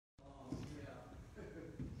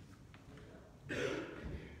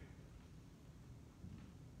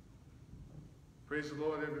Praise the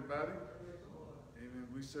Lord, everybody. Amen.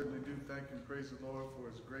 We certainly do thank and praise the Lord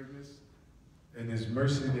for his greatness and his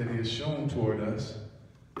mercy that he has shown toward us.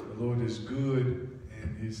 The Lord is good,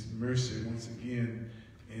 and his mercy, once again,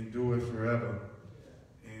 endureth forever.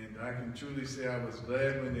 And I can truly say I was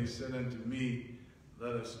glad when they said unto me,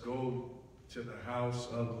 let us go to the house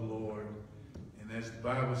of the Lord. And as the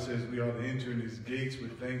Bible says, we ought to enter in his gates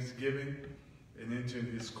with thanksgiving and enter in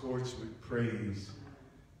his courts with praise.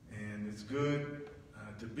 And it's good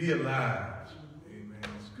to be alive. Amen.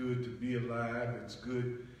 It's good to be alive. It's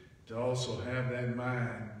good to also have that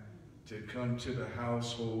mind to come to the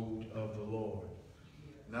household of the Lord.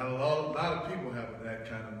 Not a lot of people have that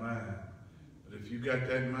kind of mind. But if you got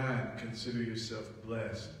that mind, consider yourself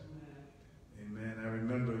blessed. Amen. I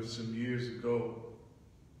remember some years ago,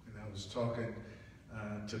 and I was talking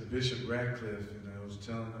to Bishop Ratcliffe, and I was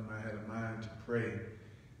telling him I had a mind to pray.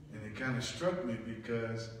 And it kind of struck me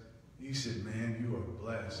because he said, man, you are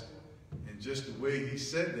blessed. And just the way he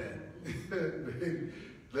said that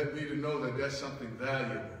let me to know that that's something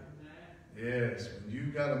valuable. Yes, when you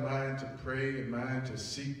got a mind to pray, a mind to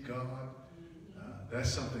seek God,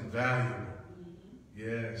 that's something valuable.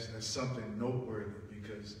 Yes, that's something noteworthy,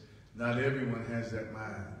 because not everyone has that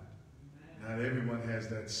mind. Not everyone has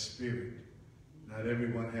that spirit. Not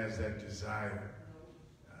everyone has that desire.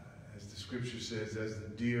 As the scripture says, as the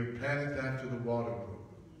deer panteth after the water brook,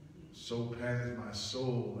 so panteth my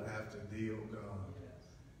soul after thee, O God.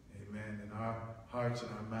 Amen. In our hearts and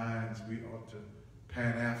our minds, we ought to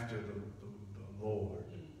pant after the Lord.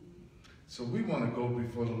 So we want to go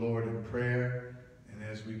before the Lord in prayer. And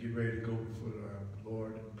as we get ready to go before our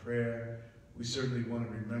Lord in prayer, we certainly want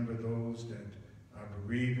to remember those that are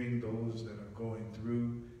bereaving, those that are going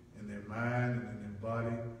through in their mind and in their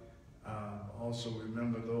body. Also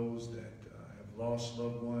remember those that have lost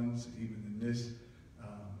loved ones, even in this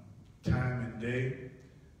time and day.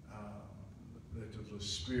 That the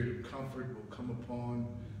spirit of comfort will come upon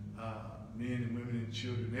men and women and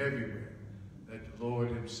children everywhere. That the Lord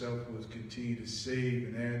himself will continue to save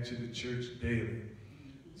and add to the church daily,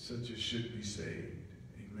 such as should be saved.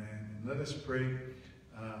 Amen. And let us pray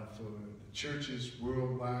for the churches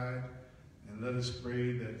worldwide, and let us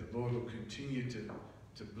pray that the Lord will continue to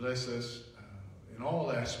bless us in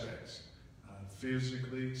all aspects,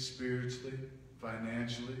 physically, spiritually,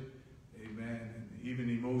 financially, amen, and even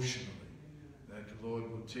emotionally, that the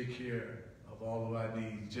Lord will take care of all of our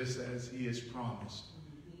needs, just as he has promised.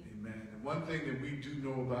 Amen. And one thing that we do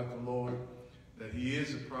know about the Lord, that he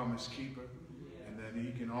is a promise keeper, and that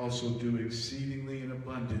he can also do exceedingly and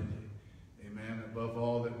abundantly, amen, above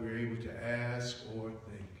all that we're able to ask or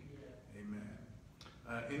think.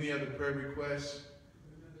 Amen. Any other prayer requests?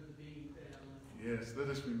 Remember the Bean family. Yes, let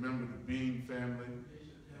us remember the Bean family.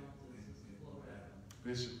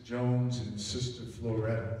 Bishop Jones and Sister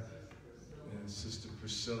Floretta and Sister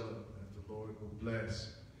Priscilla, that the Lord will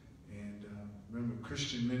bless. And remember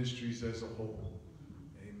Christian Ministries as a whole.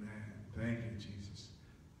 Amen. Thank you, Jesus.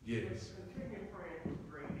 Yes. Continue praying for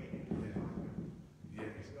Grady.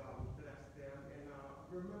 Yes. God bless them. And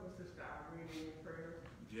remember Sister Irene in prayer.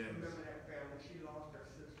 Yes. Remember that family. She lost her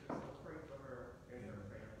sister, so pray for her and her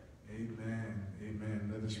family. Amen.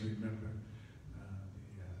 Amen. Let us remember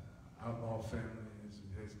the Outlaw family, as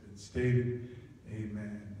it has been stated.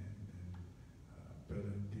 Amen. And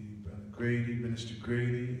Brother Grady, Minister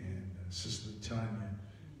Grady, and Sister Tanya.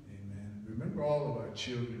 Amen. Remember all of our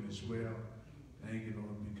children as well. Thank you,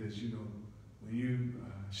 Lord, because, you know, when you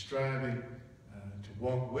striving to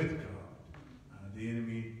walk with God, the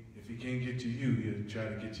enemy, if he can't get to you, he'll try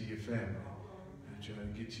to get to your family. He'll try to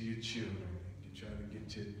get to your children. He'll try to get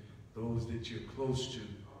to those that you're close to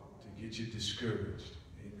get you discouraged.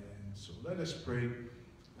 Amen. So let us pray,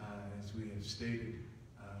 as we have stated,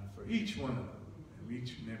 for each one of them, and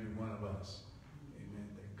each and every one of us. Amen.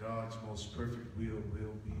 That God's most perfect will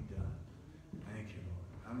be done. Thank you,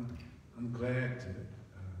 Lord. I'm glad to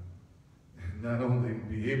not only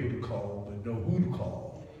be able to call, but know who to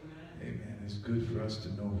call. Amen. It's good for us to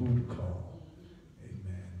know who to call.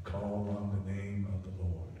 Amen. Call on the name of the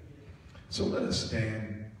Lord. So let us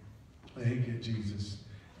stand. Thank you, Jesus.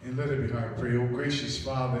 And let every heart pray. Oh, gracious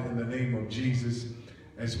Father, in the name of Jesus,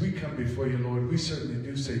 as we come before you, Lord, we certainly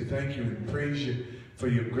do say thank you and praise you for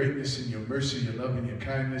your greatness and your mercy, your love and your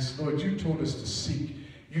kindness. Lord, you told us to seek.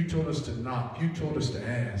 You told us to knock. You told us to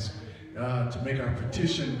ask, to make our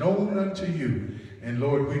petition known unto you. And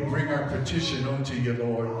Lord, we bring our petition unto you,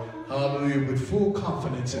 Lord. Hallelujah, with full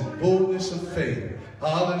confidence and boldness of faith.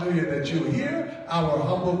 Hallelujah, that you hear our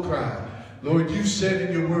humble cry. Lord, you said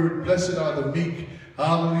in your word, blessed are the meek.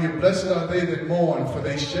 Hallelujah, blessed are they that mourn, for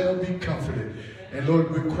they shall be comforted. And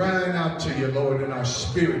Lord, we're crying out to you, Lord, in our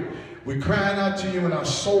spirit. We're crying out to you in our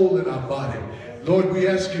soul and our body. Lord, we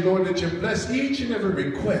ask you, Lord, that you bless each and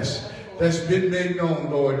every request that's been made known,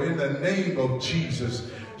 Lord, in the name of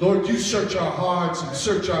Jesus. Lord, you search our hearts and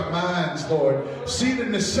search our minds, Lord. See the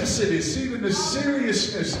necessity, see the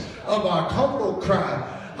seriousness of our humble cry.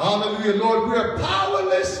 Hallelujah, Lord, we are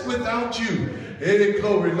powerless without you. Hey,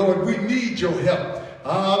 glory, Lord, we need your help.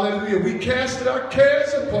 Hallelujah, we casted our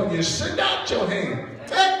cares upon you. Send out your hand.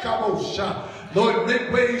 Lord,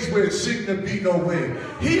 make ways where it seemed to be no way.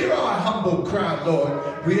 Hear our humble cry,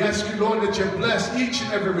 Lord. We ask you, Lord, that you bless each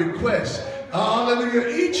and every request. Hallelujah,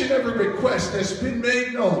 each and every request that's been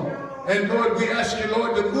made known. And Lord, we ask you,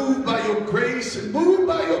 Lord, to move by your grace and move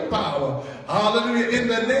by your power. Hallelujah, in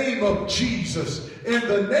the name of Jesus. In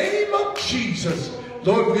the name of Jesus.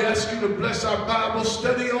 Lord, we ask you to bless our Bible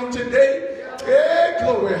study on today. Hey,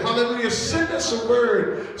 glory, hallelujah. Send us a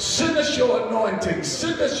word. Send us your anointing.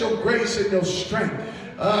 Send us your grace and your strength.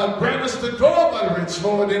 Grant us the door of utterance,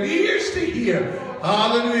 Lord, and ears to hear.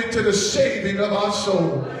 Hallelujah, to the saving of our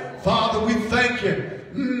soul. Father, we thank you.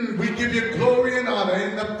 We give you glory and honor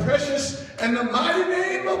in the precious and the mighty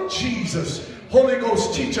name of Jesus. Holy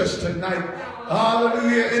Ghost, teach us tonight.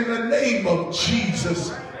 Hallelujah, in the name of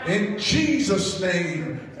Jesus. In Jesus'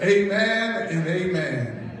 name, amen and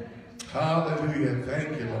amen. Hallelujah.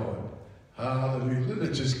 Thank you, Lord. Hallelujah. Let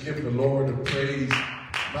us just give the Lord a praise.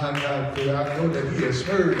 My God, for I know that he has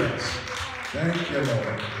heard us. Thank you,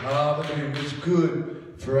 Lord. Hallelujah. It's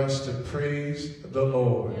good for us to praise the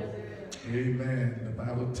Lord. Amen. The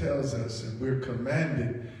Bible tells us that we're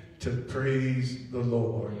commanded to praise the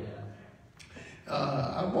Lord.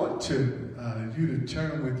 I want you to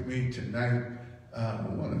turn with me tonight. I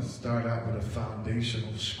want to start out with a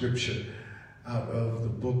foundational scripture out of the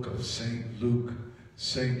book of St. Luke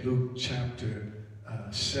chapter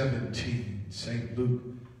 17. St. Luke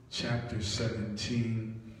chapter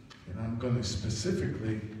 17. And I'm going to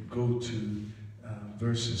specifically go to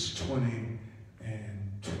verses 20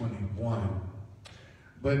 and 21.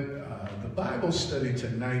 But the Bible study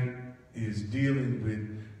tonight is dealing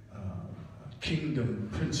with kingdom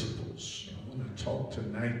principles. I want to talk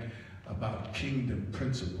tonight about kingdom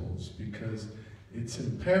principles because it's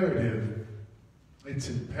imperative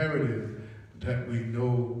that we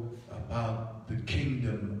know about the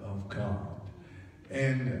kingdom of God.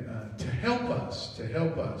 And to help us,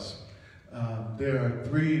 there are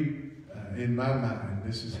three, in my mind,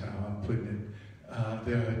 this is how I'm putting it,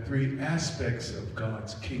 there are three aspects of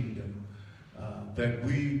God's kingdom that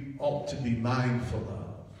we ought to be mindful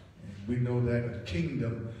of. And we know that a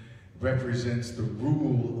kingdom represents the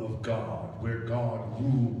rule of God, where God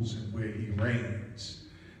rules and where he reigns.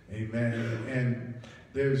 Amen. And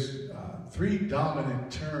there's three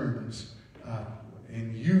dominant terms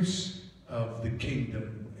in use of the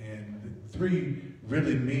kingdom, and the three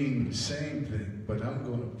really mean the same thing, but I'm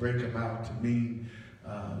going to break them out to mean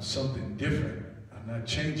something different. I'm not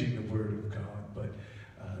changing the word of God,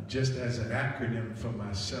 but just as an acronym for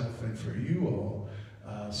myself and for you all,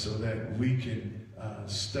 so that we can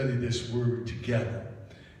study this word together.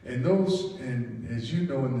 And as you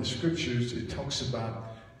know in the scriptures, it talks about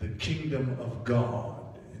the kingdom of God,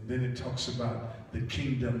 and then it talks about the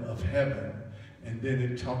kingdom of heaven, and then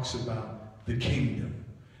it talks about the kingdom.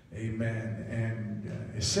 Amen. And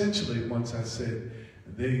essentially, once I said,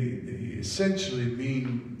 they essentially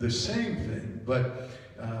mean the same thing, but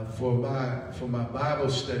for my Bible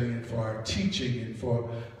study and for our teaching and for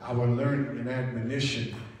our learning and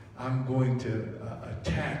admonition, I'm going to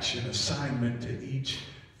attach an assignment to each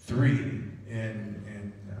three,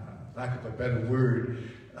 and lack of a better word,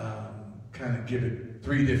 kind of give it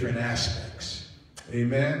three different aspects.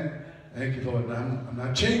 Amen. Thank you, Lord. I'm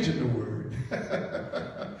not changing the word.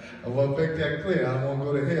 I want to make that clear. I don't want to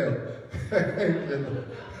go to hell. Thank you, Lord.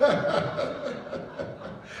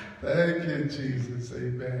 Thank you, Jesus.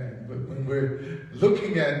 Amen. But when we're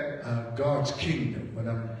looking at God's kingdom, when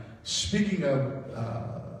I'm speaking of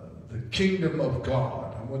the kingdom of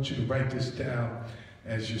God, I want you to write this down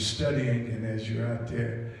as you're studying and as you're out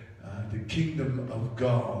there. The kingdom of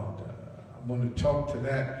God. I want to talk to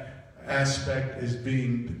that aspect as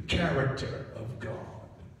being the character of God.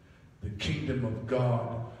 The kingdom of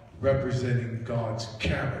God representing God's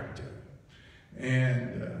character.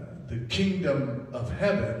 And the kingdom of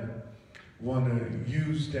heaven, want to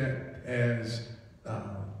use that as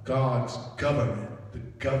God's government, the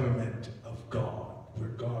government of God, where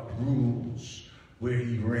God rules, where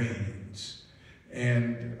he reigns.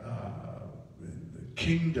 And the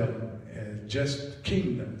kingdom, just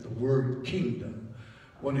kingdom, the word kingdom,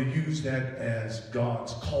 want to use that as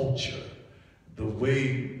God's culture, the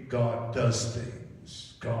way God does things.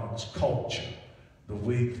 God's culture, the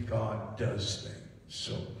way God does things.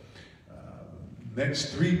 So,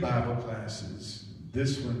 next 3 Bible classes,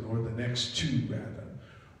 this one or the next 2 rather,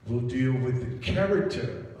 will deal with the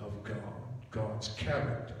character of God, God's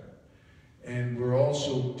character. And we'll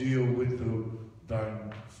also deal with the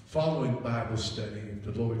following Bible study, if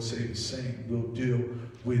the Lord say the same, we'll deal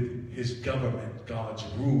with his government, God's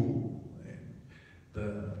rule. And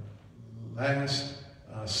the last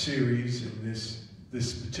series in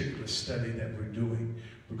this particular study that we're doing,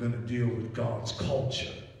 we're going to deal with God's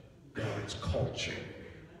culture. God's culture.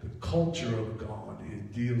 The culture of God,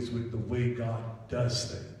 it deals with the way God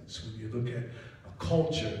does things. When you look at a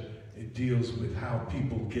culture, it deals with how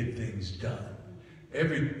people get things done.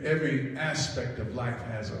 Every aspect of life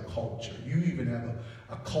has a culture. You even have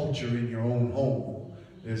a culture in your own home.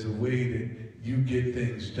 There's a way that you get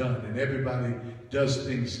things done. And everybody does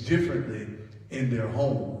things differently in their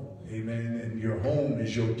home. Amen. And your home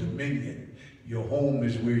is your dominion. Your home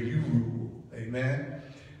is where you rule. Amen.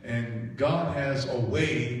 And God has a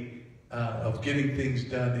way of getting things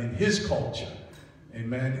done in his culture.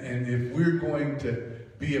 Amen. And if we're going to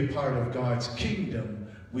be a part of God's kingdom,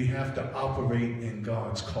 we have to operate in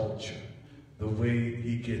God's culture, the way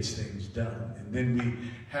he gets things done. And then we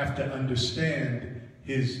have to understand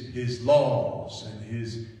his laws and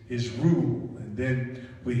his rule. And then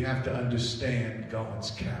we have to understand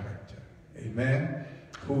God's character. Amen?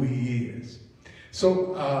 Who he is.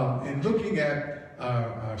 So in looking at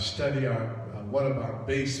our study, one of our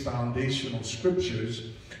base foundational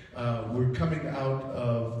scriptures, we're coming out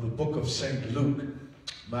of the book of St. Luke.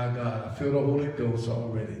 My God, I feel the Holy Ghost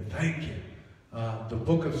already. Thank you. The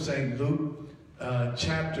book of St. Luke,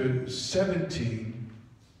 chapter 17,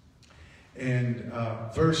 and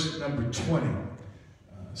verse number 20.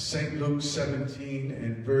 St. Luke 17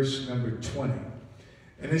 and verse number 20.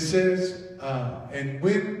 And it says, and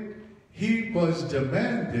when he was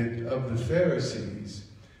demanded of the Pharisees,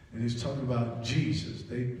 and he's talking about Jesus,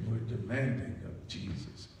 they were demanding of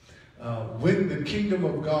Jesus, when the kingdom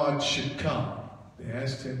of God should come. They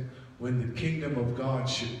asked him when the kingdom of God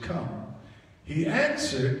should come. He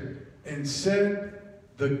answered and said,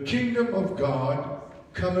 the kingdom of God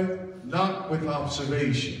cometh not with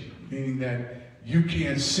observation, meaning that you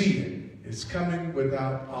can't see it. It's coming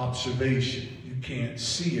without observation. You can't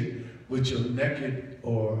see it with your naked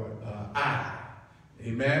or eye.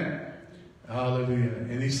 Amen? Hallelujah.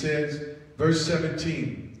 And he says, verse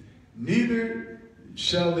 17, neither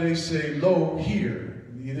shall they say, lo, here.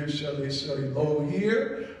 Neither shall they say, lo,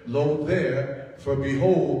 here, lo, there. For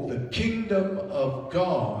behold, the kingdom of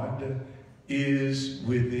God is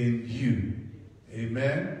within you.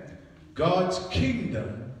 Amen? God's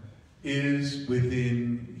kingdom is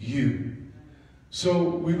within you. So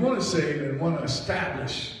we want to say and want to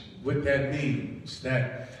establish what that means.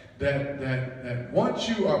 That once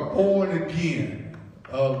you are born again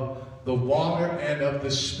of the water and of the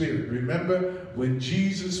Spirit. Remember when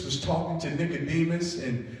Jesus was talking to Nicodemus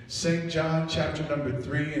in St. John chapter number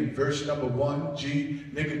 3 and verse number 1.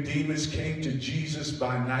 Nicodemus came to Jesus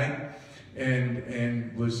by night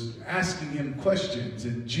and was asking him questions.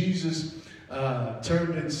 And Jesus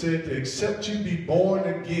turned and said, except you be born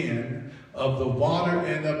again of the water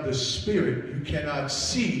and of the Spirit, you cannot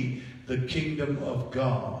see the kingdom of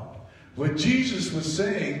God. What Jesus was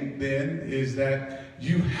saying then is that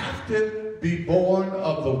you have to be born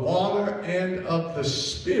of the water and of the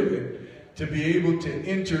Spirit to be able to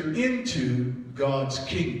enter into God's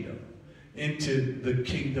kingdom, into the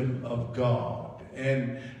kingdom of God.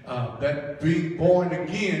 And that being born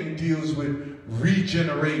again deals with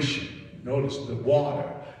regeneration. Notice the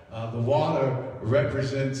water. The water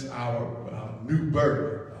represents our new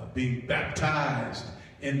birth, being baptized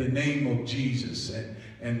in the name of Jesus.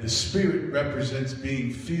 And the Spirit represents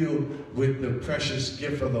being filled with the precious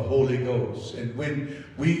gift of the Holy Ghost. And when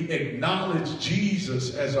we acknowledge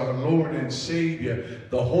Jesus as our Lord and Savior,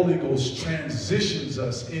 the Holy Ghost transitions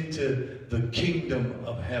us into the kingdom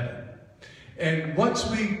of heaven. And once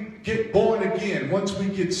we get born again, once we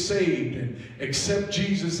get saved and accept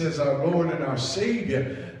Jesus as our Lord and our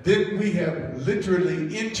Savior, then we have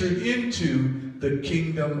literally entered into the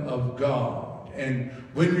kingdom of God. And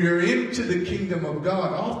when we're into the kingdom of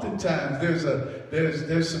God, oftentimes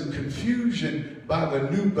there's some confusion by the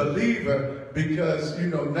new believer because,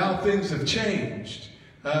 now things have changed.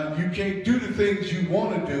 You can't do the things you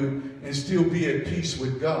want to do and still be at peace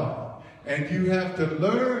with God. And you have to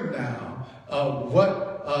learn now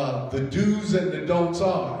what the do's and the don'ts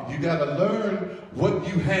are. You got to learn what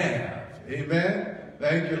you have. Amen?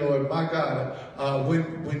 Thank you, Lord. My God.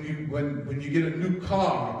 When you get a new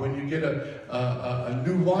car, when you get a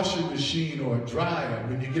new washing machine or a dryer,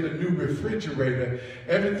 when you get a new refrigerator,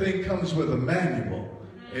 everything comes with a manual.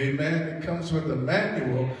 Amen. It comes with a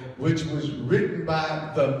manual which was written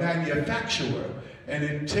by the manufacturer, and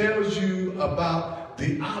it tells you about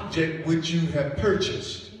the object which you have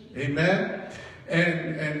purchased. Amen.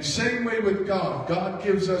 And same way with God. God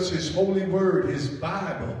gives us his holy word, his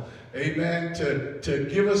Bible. Amen. To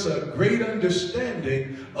give us a great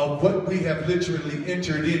understanding of what we have literally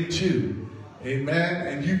entered into. Amen.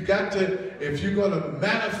 And you've got to, if you're going to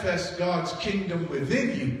manifest God's kingdom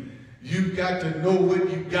within you, you've got to know what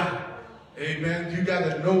you got. Amen. You got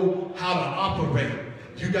to know how to operate.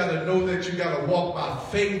 You got to know that you got to walk by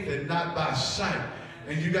faith and not by sight.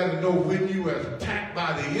 And you got to know when you are attacked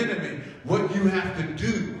by the enemy, what you have to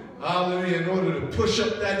do, hallelujah, in order to push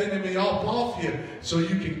up that enemy off you so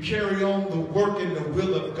you can carry on the work and the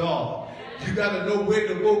will of God. You got to know where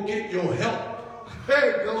to go get your help.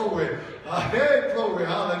 Hey, glory. Hey, glory.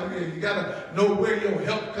 Hallelujah. You got to know where your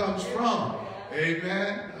help comes from.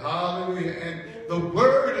 Amen. Hallelujah. And the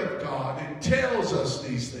word of God, it tells us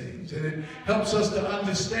these things, and it helps us to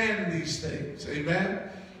understand these things. Amen.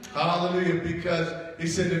 Hallelujah. Because he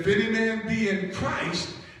said, if any man be in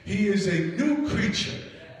Christ, he is a new creature.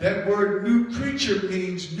 That word new creature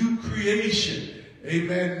means new creation.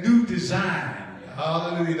 Amen. New design.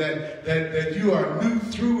 Hallelujah. That you are new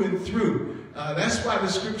through and through. That's why the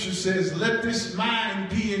scripture says, let this mind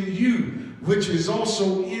be in you, which is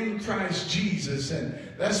also in Christ Jesus. And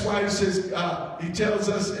that's why he says, he tells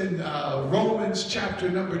us in Romans chapter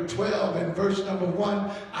number 12 and verse number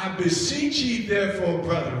 1, I beseech ye therefore,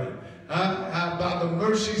 brethren, by the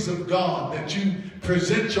mercies of God, that you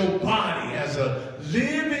present your body as a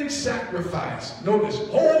living sacrifice. Notice,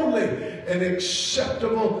 holy and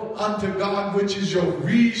acceptable unto God, which is your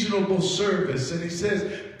reasonable service. And he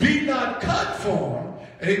says, be not conformed.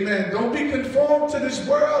 Amen. Don't be conformed to this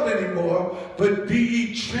world anymore, but be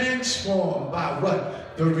ye transformed by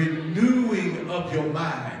what? The renewing of your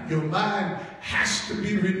mind. Your mind has to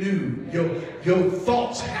be renewed. Your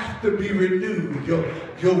thoughts have to be renewed.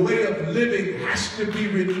 Your way of living has to be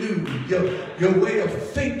renewed. Your way of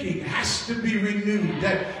thinking has to be renewed.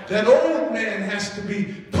 That old man has to be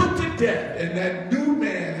put to death, and that new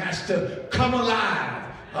man has to come alive.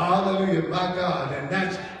 Hallelujah, my God. And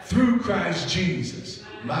that's through Christ Jesus,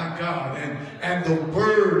 my God. And the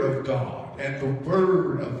word of God. And the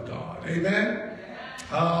word of God. Amen.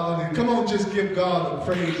 Hallelujah. Come on, just give God a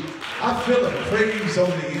praise. I feel a praise on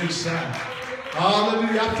the inside.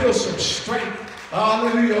 Hallelujah. I feel some strength.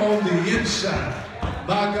 Hallelujah, on the inside.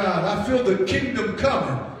 My God, I feel the kingdom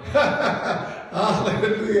coming.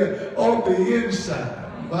 Hallelujah, on the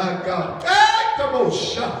inside. My God. Hey, come on,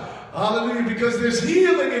 shout. Hallelujah, because there's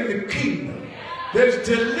healing in the kingdom. There's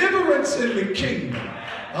deliverance in the kingdom.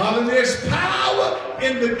 Hallelujah, there's power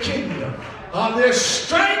in the kingdom. There's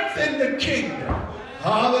strength in the kingdom.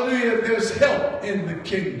 Hallelujah. There's help in the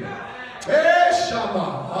kingdom. Hey,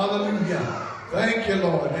 Shama. Hallelujah. Thank you,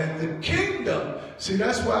 Lord. And the kingdom, see,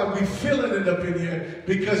 that's why we're feeling it up in here,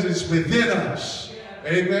 because it's within us.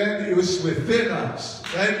 Amen. It was within us.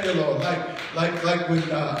 Thank you, Lord. Like when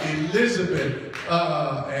Elizabeth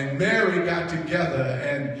and Mary got together,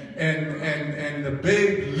 and the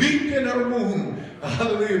babe leaped in her womb.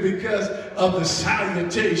 Hallelujah. Because of the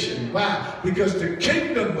salutation. Why? Because the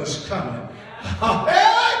kingdom was coming.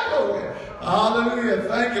 Hallelujah.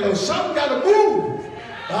 Thank you, Lord. Something got to move.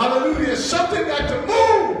 Hallelujah. Something got to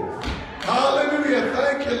move. Hallelujah.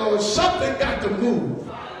 Thank you, Lord. Something got to move.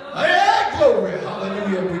 Hey, glory.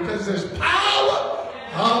 Hallelujah. Because there's power.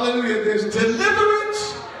 Hallelujah. There's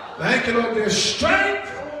deliverance. Thank you, Lord. There's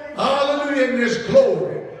strength. Hallelujah. And there's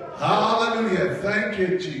glory. Hallelujah. Thank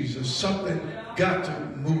you, Jesus. Something got to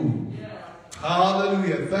move.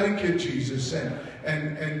 Hallelujah. Thank you, Jesus.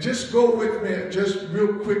 And just go with me just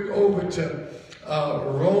real quick over to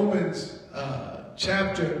Romans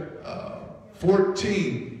chapter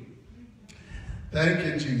 14. Thank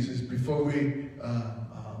you, Jesus. Before we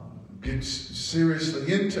get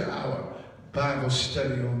seriously into our Bible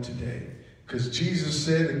study on today. Because Jesus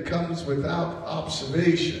said it comes without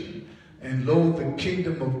observation. And lo, the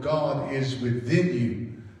kingdom of God is within you.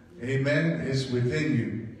 Amen. Is within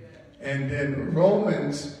you. And then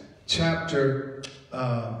Romans chapter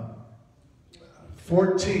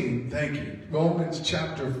 14, thank you. Romans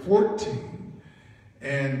chapter 14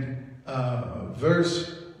 and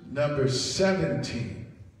verse number 17.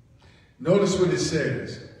 Notice what it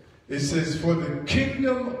says. It says, for the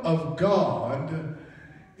kingdom of God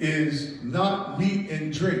is not meat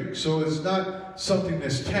and drink. So it's not something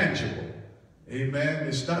that's tangible. Amen.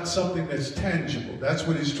 It's not something that's tangible. That's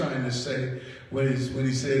what he's trying to say when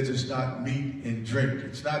he says it's not meat and drink.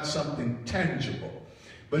 It's not something tangible.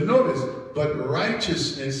 But notice, but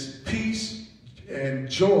righteousness, peace, and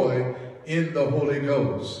joy in the Holy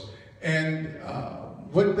Ghost. And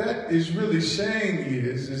what that is really saying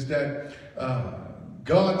is that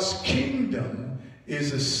God's kingdom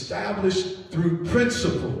is established through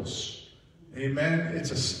principles. Amen.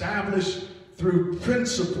 It's established through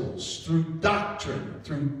principles, through doctrine,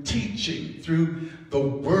 through teaching, through the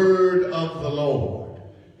word of the Lord.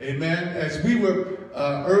 Amen. As we were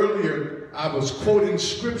earlier, I was quoting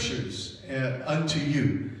scriptures unto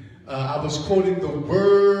you. I was quoting the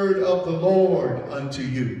word of the Lord unto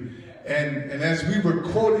you. And as we were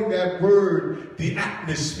quoting that word, the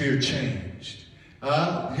atmosphere changed.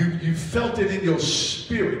 You felt it in your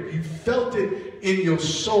spirit. You felt it in your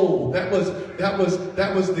soul. That was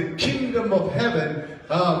the kingdom of heaven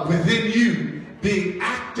within you being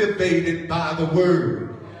activated by the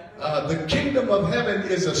word. The kingdom of heaven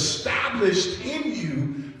is established in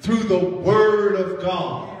you through the word of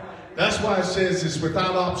God. That's why it says it's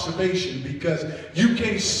without observation, because you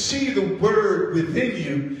can't see the word within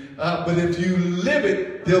you, but if you live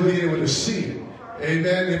it, they'll be able to see it.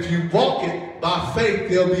 Amen. If you walk it by faith,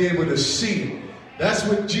 they'll be able to see it. That's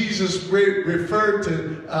what Jesus referred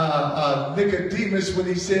to Nicodemus when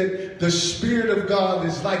he said, the Spirit of God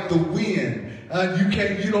is like the wind.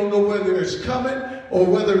 You don't know whether it's coming or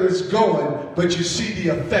whether it's going, but you see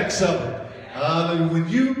the effects of it. When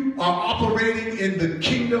you are operating in the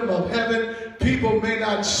kingdom of heaven, people may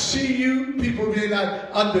not see you, people may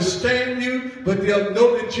not understand you, but they'll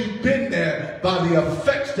know that you've been there by the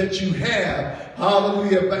effects that you have,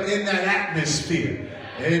 hallelujah, in that atmosphere.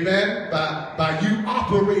 Amen. By you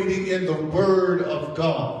operating in the word of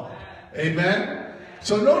God. Amen.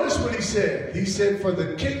 So notice what he said. He said, for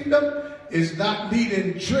the kingdom is not meat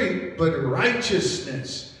and drink, but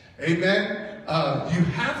righteousness. Amen. You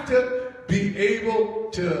have to be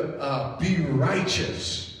able to be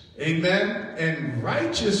righteous. Amen. And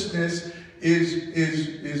righteousness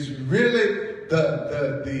is really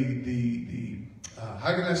the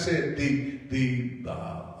how can I say it? The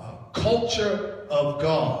culture of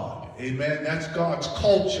God. Amen. That's God's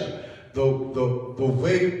culture. The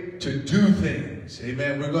way to do things.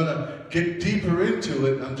 Amen. We're going to get deeper into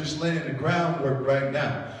it. I'm just laying the groundwork right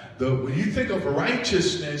now. When you think of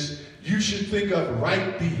righteousness, you should think of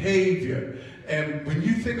right behavior. And when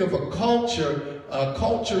you think of a culture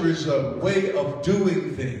is a way of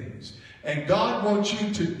doing things. And God wants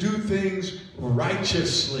you to do things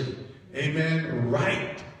righteously. Amen.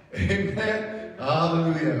 Right. Amen.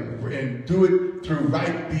 Hallelujah. And do it through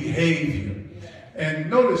right behavior. And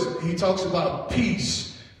notice he talks about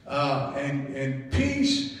peace. And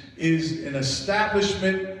peace is an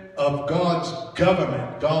establishment of God's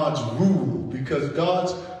government, God's rule. Because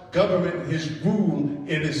God's government and his rule,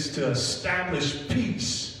 it is to establish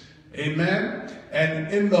peace. Amen.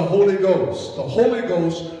 And in the Holy Ghost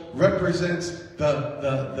represents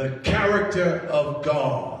the character of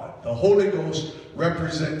God. The Holy Ghost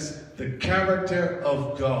represents the character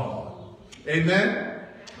of God. Amen.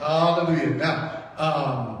 Hallelujah. Now,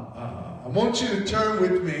 I want you to turn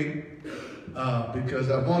with me because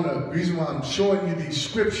the reason why I'm showing you these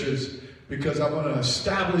scriptures, because I want to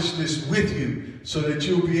establish this with you so that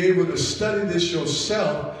you'll be able to study this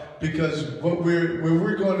yourself, because what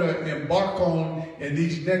we're going to embark on in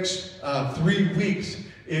these next 3 weeks,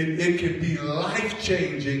 it can be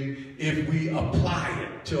life-changing if we apply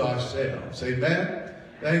it to ourselves. Amen.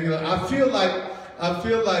 Thank you. I feel like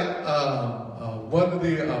one of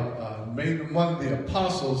the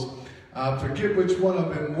apostles, I forget which one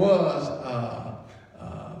of them was,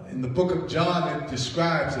 in the book of John it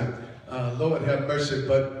describes it, Lord have mercy,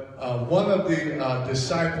 but one of the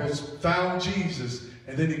disciples found Jesus,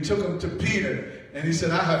 and then he took him to Peter, and he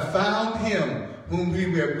said, I have found him whom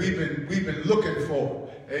we've been looking for.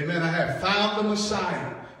 Amen. I have found the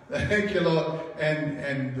Messiah. Thank you, Lord.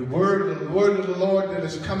 And the word of the Lord that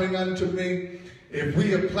is coming unto me, if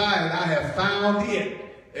we apply it, I have found it.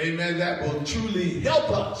 Amen. That will truly help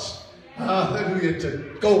us. Hallelujah.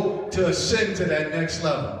 To ascend to that next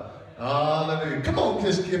level. Hallelujah. Come on,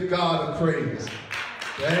 just give God a praise.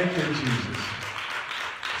 Thank you, Jesus.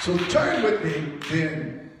 So turn with me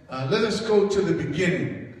then. Let us go to the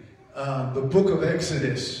beginning. The book of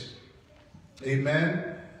Exodus. Amen.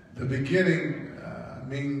 The beginning,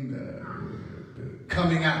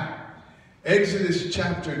 coming out. Exodus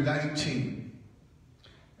chapter 19.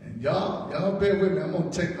 And y'all bear with me. I'm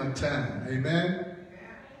going to take my time. Amen.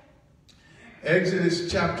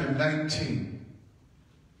 Exodus chapter 19.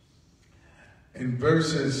 In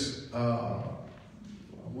verses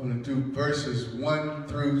want to do verses 1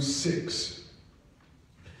 through 6.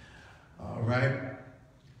 All right.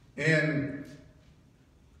 And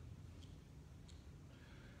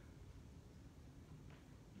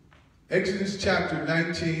Exodus chapter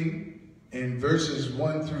 19 and verses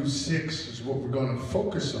 1 through 6 is what we're going to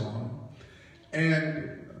focus on.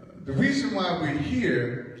 And the reason why we're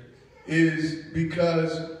here is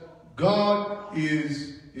because God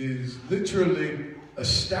is literally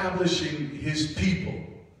establishing his people.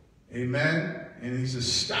 Amen? And he's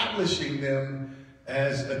establishing them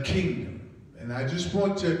as a kingdom. And I just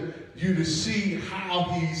want you to see how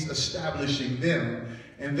he's establishing them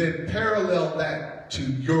and then parallel that to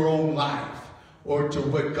your own life or to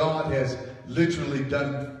what God has literally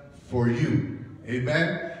done for you.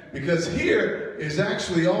 Amen? Because here is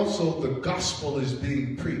actually also the gospel is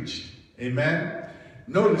being preached. Amen?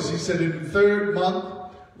 Notice he said in the 3rd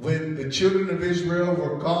month when the children of Israel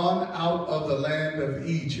were gone out of the land of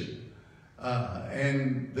Egypt.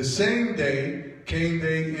 And the same day came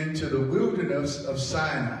they into the wilderness of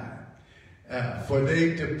Sinai. For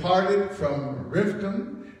they departed from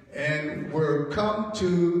Rephidim and were come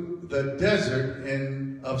to the desert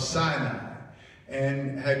of Sinai,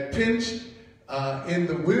 and had pitched in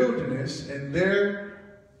the wilderness, and there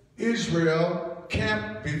Israel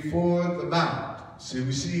camped before the mount. See,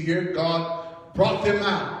 we see here God brought them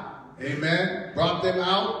out. Amen. Brought them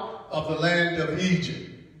out of the land of Egypt.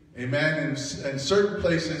 Amen. In certain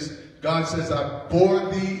places, God says, I bore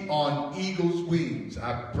thee on eagle's wings.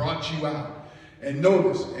 I brought you out. And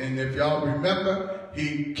notice, and if y'all remember,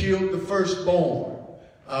 he killed the firstborn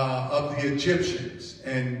of the Egyptians.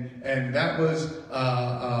 And that was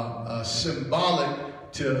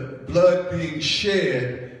symbolic to blood being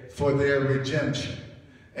shed for their redemption.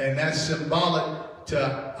 And that's symbolic to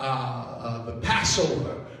the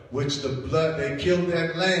Passover, which the blood, they killed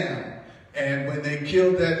that lamb. And when they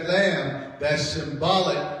killed that lamb, that's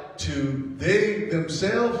symbolic to they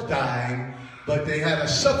themselves dying, but they had a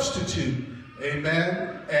substitute.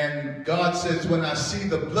 Amen. And God says, when I see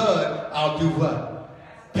the blood, I'll do what?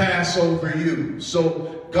 Pass over you.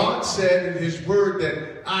 So God said in his word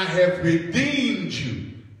that I have redeemed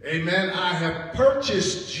you. Amen. I have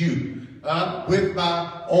purchased you with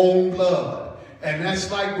my own blood. And that's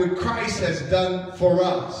like what Christ has done for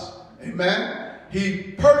us. Amen.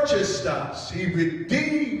 He purchased us. He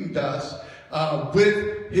redeemed us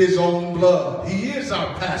with his own blood. He is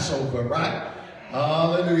our Passover, right?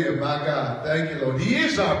 Hallelujah, my God. Thank you, Lord. He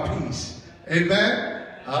is our peace. Amen.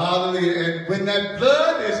 Hallelujah. And when that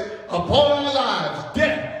blood is upon our lives,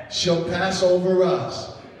 death shall pass over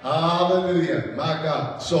us. Hallelujah, my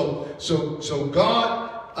God. So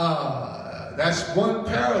God, that's one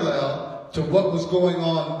parallel to what was going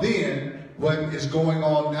on then, what is going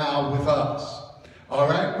on now with us. All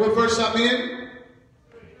right. What verse I'm in?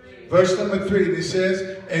 Verse number 3. It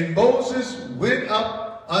says, and Moses went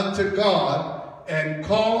up unto God and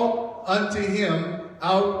called unto him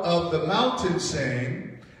out of the mountain,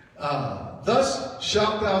 saying, thus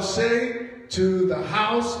shalt thou say to the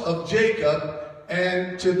house of Jacob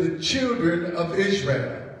and to the children of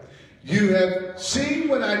Israel, you have seen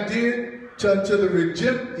what I did to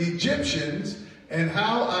the Egyptians, and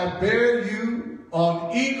how I bare you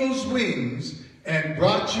on eagle's wings, and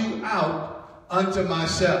brought you out unto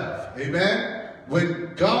myself. Amen.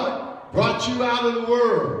 When God brought you out of the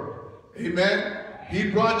world, amen, he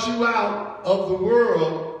brought you out of the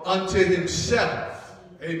world unto himself.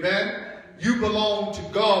 Amen. You belong to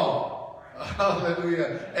God.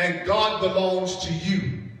 Hallelujah. And God belongs to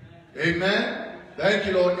you. Amen. Thank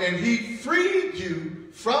you, Lord. And he freed you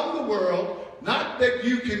from the world, not that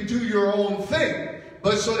you can do your own thing,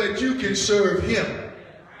 but so that you can serve him.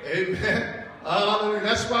 Amen.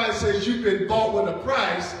 That's why it says you've been bought with a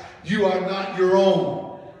price. You are not your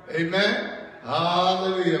own. Amen.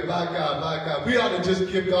 Hallelujah. My God, my God. We ought to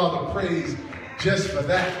just give God a praise just for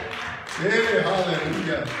that. Yeah,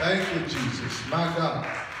 hallelujah. Thank you, Jesus. My God.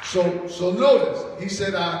 So notice, he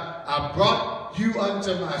said, I brought you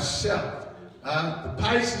unto myself. The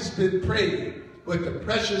price has been paid with the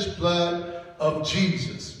precious blood of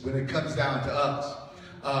Jesus when it comes down to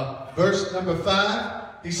us. Verse number 5.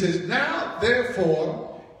 He says, now,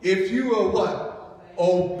 therefore, if you will what?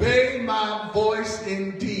 Obey my voice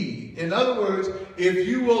indeed. In other words, if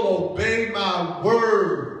you will obey my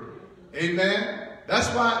word. Amen. That's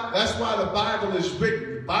why the Bible is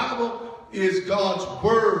written. The Bible is God's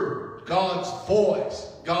word, God's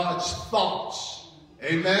voice, God's thoughts.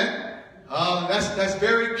 Amen. That's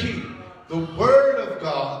very key. The word of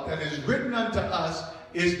God that is written unto us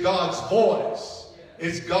is God's voice.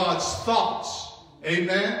 It's God's thoughts.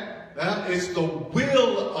 Amen. It's the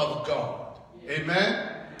will of God.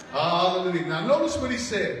 Amen. Hallelujah. Now notice what he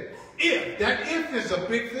said. If. That if is a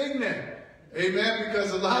big thing there. Amen.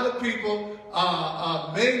 Because a lot of people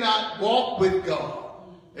may not walk with God.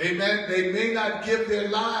 Amen. They may not give their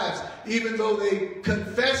lives, even though they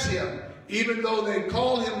confess him, even though they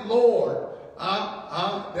call him Lord.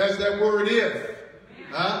 There's that word if.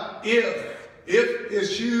 If. If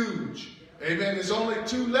is huge. Amen. It's only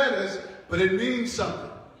 2 letters, but it means something.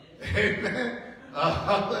 Amen.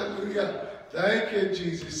 Hallelujah. Thank you,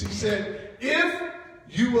 Jesus. He said, if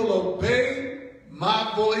you will obey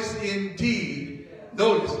my voice indeed,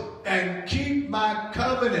 notice, and keep my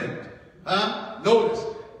covenant, notice,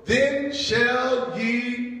 then ye shall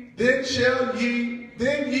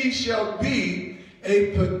be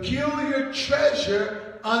a peculiar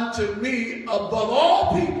treasure unto me above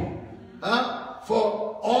all people,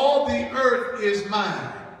 for all the earth is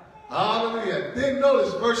mine. Hallelujah. Then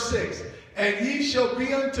notice verse 6, and ye shall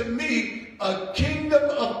be unto me a kingdom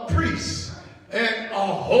of priests and a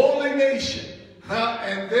holy nation.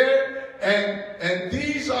 And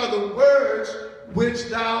these are the words which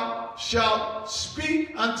thou shalt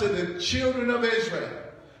speak unto the children of Israel.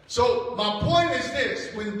 So my point is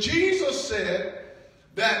this. When Jesus said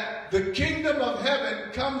that the kingdom of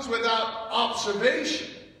heaven comes without observation,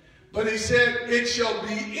 but he said it shall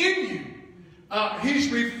be in you, he's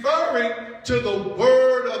referring to the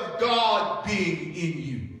word of God being in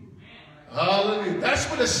you. Hallelujah. That's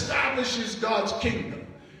what establishes God's kingdom.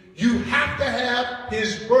 You have to have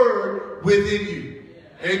his word within you.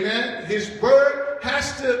 Amen. His word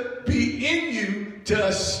has to be in you to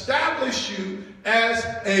establish you as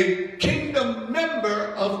a kingdom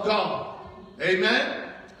member of God. Amen.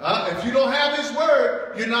 If you don't have his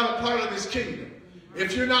word, you're not a part of his kingdom.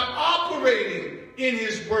 If you're not operating in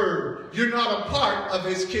his word, you're not a part of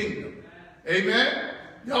his kingdom. Amen.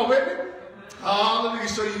 Y'all with me? Hallelujah.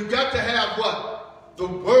 So you got to have what? The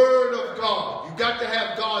word of God. You got to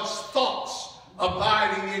have God's thoughts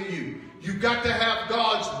abiding in you. You got to have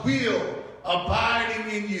God's will abiding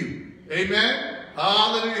in you. Amen.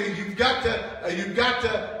 Hallelujah. You've got to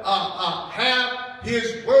have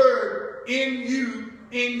his word in you,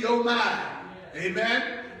 in your mind.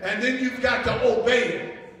 Amen. And then you've got to obey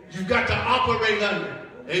it. You've got to operate under it.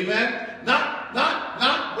 Amen.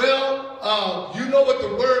 You know what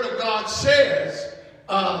the word of God says.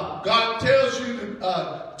 God tells you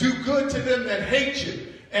to do good to them that hate you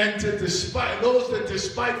and to despite those that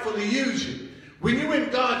despitefully use you. When you're in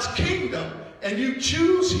God's kingdom and you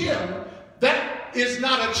choose him, that is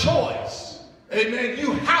not a choice. Amen.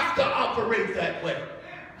 You have to operate that way.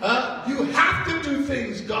 You have to do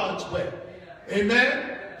things God's way.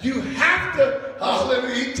 Amen. You have to,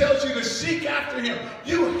 hallelujah, he tells you to seek after him.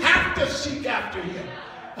 You have to seek after him.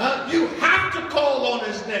 You have to call on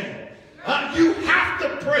his name. You have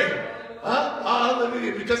to pray.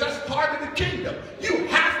 Hallelujah, because that's part of the kingdom. You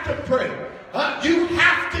have to pray. You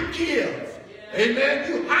have to give. Amen.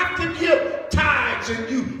 You have to give tithes and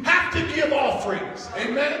you have to give offerings.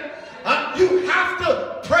 Amen. You have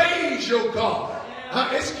to praise your God.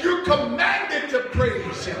 You're commanded to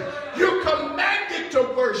praise him. You're commanded to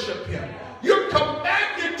worship him. You're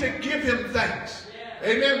commanded to give him thanks.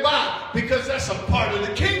 Amen. Why? Because that's a part of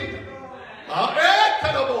the kingdom.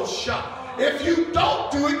 If you don't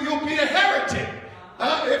do it, you'll be a heretic.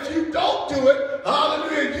 If you don't do it,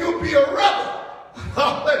 hallelujah, you'll be a rebel.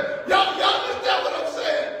 Y'all understand what I'm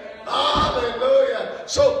saying? Hallelujah.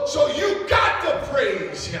 So you got to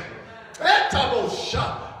praise him.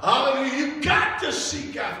 Hallelujah. You got to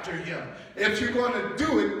seek after him if you're going to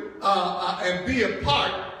do it and be a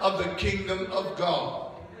part of the kingdom of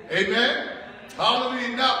God. Amen.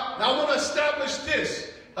 Hallelujah. Now I want to establish this.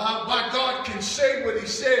 Why God can say what he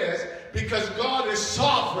says, because God is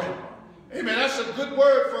sovereign. Amen. That's a good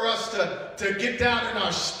word for us to get down in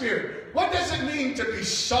our spirit. What does it mean to be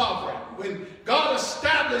sovereign? When God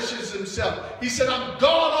establishes himself, he said, I'm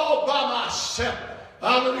God all by myself.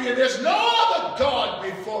 Hallelujah. There's no other God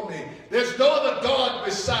before me. There's no other God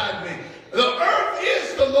beside me. The earth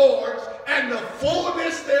is the Lord's and the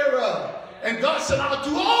fullness thereof. And God said, I'll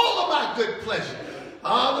do all of my good pleasure.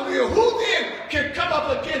 Hallelujah. Who then can come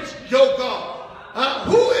up against your God?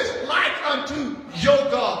 Who is like unto your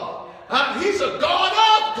God? He's a God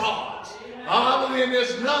of gods. Hallelujah. And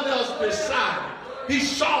there's none else beside him. He's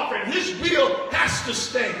sovereign. His will has to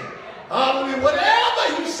stand. Hallelujah.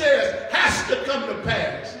 Whatever he says has to come to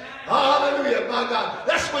pass. Hallelujah, my God.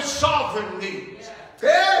 That's what sovereign means.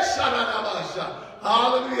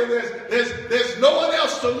 Hallelujah. There's no one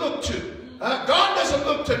else to look to. God doesn't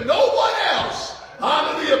look to no one else.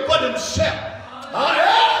 Hallelujah, but himself.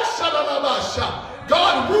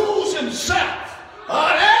 God rules himself.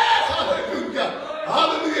 Hallelujah.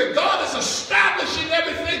 Hallelujah. God is establishing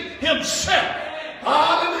everything himself.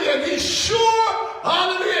 Hallelujah. And he's sure.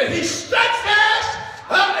 Hallelujah. He's steadfast.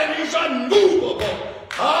 And he's unmovable.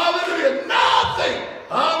 Hallelujah. Nothing.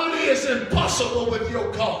 Hallelujah is impossible with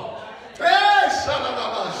your God. Hey,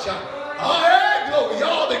 glory.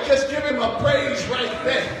 Y'all that just give him a praise right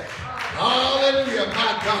there. Hallelujah,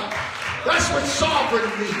 my God. That's what sovereign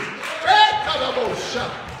means.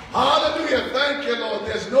 Hallelujah. Thank you, Lord.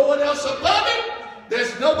 There's no one else above it.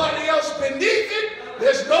 There's nobody else beneath it.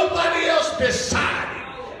 There's nobody else beside it.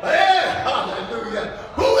 Hey, hallelujah.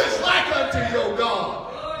 Who is like unto your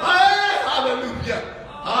God? Hey, hallelujah.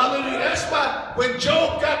 Hallelujah. That's why when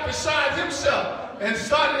Job got beside himself and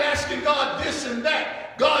started asking God this and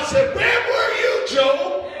that, God said, where were you,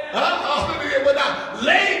 Job? Hallelujah. When I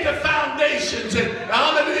laid the foundations and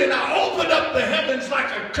hallelujah, and I opened up the heavens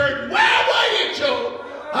like a curtain. Where were you, Job?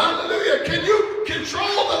 Hallelujah. Can you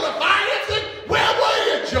control the Leviathan? Where were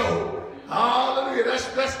you, Job? Hallelujah.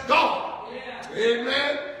 That's God.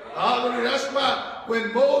 Amen. Hallelujah. That's why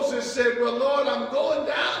when Moses said, well, Lord, I'm going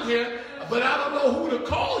down here, but I don't know who to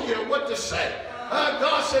call you or what to say.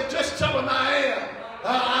 God said, just tell him I am.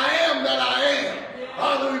 I am that I am.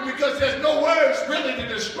 Hallelujah. Because there's no words really to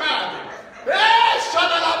describe it.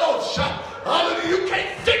 Hallelujah. You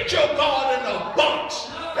can't fit your God in a box.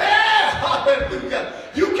 Hallelujah.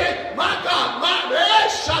 You can't, my God,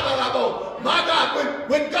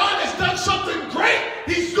 when God has done something great,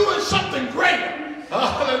 he's doing something greater.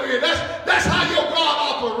 Hallelujah. That's how your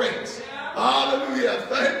God operates. Hallelujah.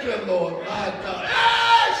 Thank you, Lord. My God.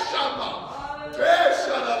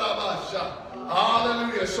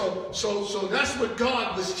 Hallelujah. So that's what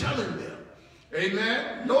God was telling them.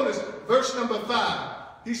 Amen. Notice verse number 5.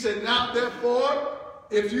 He said, now therefore,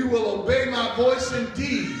 if you will obey my voice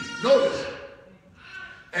indeed, notice,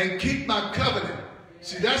 and keep my covenant.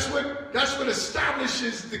 See, that's what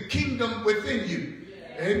establishes the kingdom within you.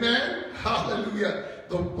 Amen. Hallelujah.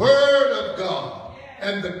 The word of God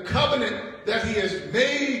and the covenant that he has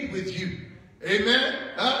made with you. Amen.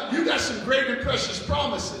 You got some great and precious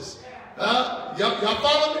promises. Y'all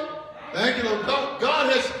follow me? Thank you, Lord.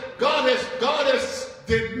 God has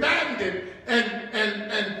demanded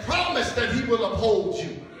and promised that he will uphold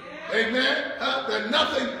you. Amen. That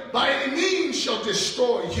nothing by any means shall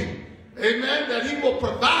destroy you. Amen. That he will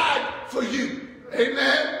provide for you.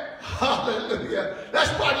 Amen. Hallelujah.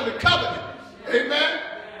 That's part of the covenant. Amen.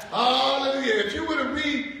 Hallelujah. If you were to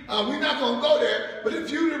read, we're not going to go there, but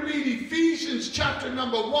if you were to read Ephesians chapter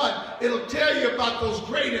number 1, it'll tell you about those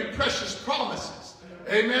great and precious promises.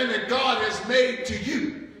 Amen. That God has made to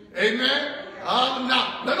you. Amen.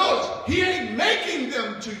 Now notice, he ain't making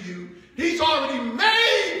them to you. He's already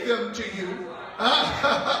made them to you.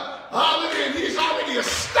 Hallelujah. And he's already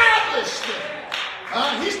established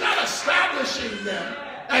them. He's not establishing them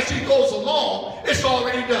as he goes along. It's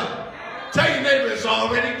already done. Tell your neighbor it's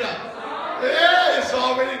already done. Yeah, it's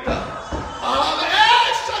already done.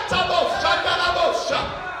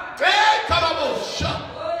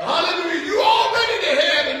 Hallelujah. You already the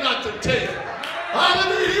head and not the tail.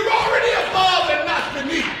 Hallelujah. You already above and not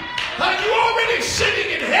beneath. You already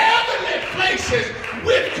sitting in heavenly places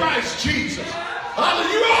with Christ Jesus.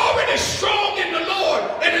 Hallelujah. You're already strong in the Lord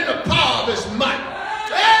and in the power of his might.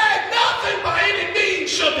 Nothing by any means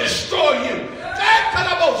shall destroy you.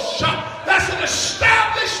 That's an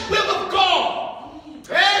established will of God.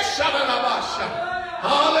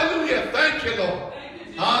 Hallelujah. Thank you, Lord.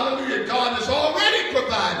 Hallelujah. God has already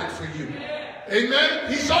provided for you. Amen.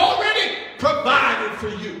 He's already provided for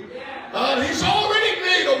you. He's already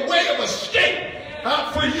made a way of escape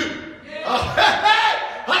for you.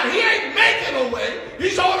 He ain't making a way.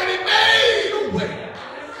 He's already made a way.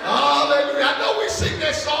 Hallelujah. I know we sing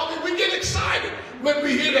that song and we get excited when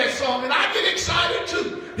we hear that song, and I get excited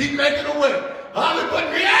too. He's making a way. Hallelujah. But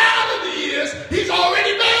reality is he's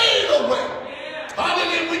already made a way.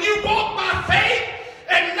 Hallelujah. When you walk by faith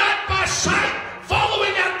and not by sight,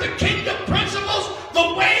 following out the kingdom principles,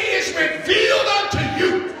 the way is revealed unto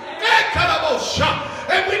you.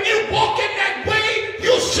 And when you walk in that way,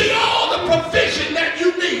 you'll see all the provision that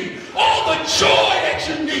you need, all the joy that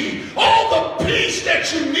you need, all the peace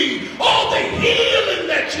that you need, all the healing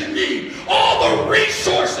that you need, all the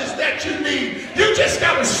resources that you need. You just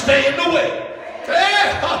got to stay in the way.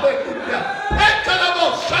 Hallelujah.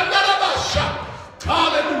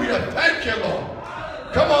 Hallelujah. Thank you, Lord.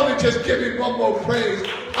 Come on and just give me one more praise.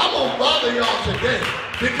 I'm going to bother y'all today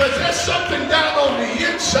because there's something down on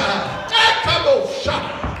the inside.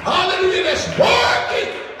 Hallelujah. That's working.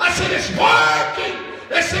 I said it's working.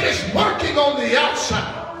 I said it's working on the outside.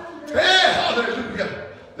 Hallelujah.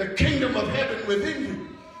 The kingdom of heaven within you.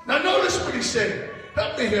 Now notice what he said.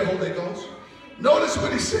 Help me here, Holy Ghost. Notice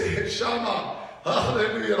what he said, Shama.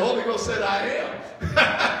 Hallelujah. The Holy Ghost said, I am.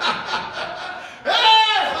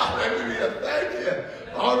 Hey, hallelujah. Thank you.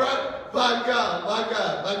 All right. My God, my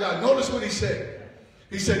God, my God. Notice what he said.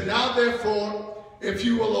 He said, now therefore, if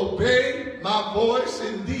you will obey my voice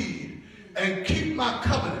indeed and keep my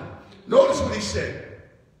covenant. Notice what he said.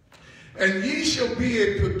 And ye shall be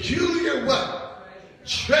a peculiar what?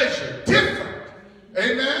 Treasure. Different.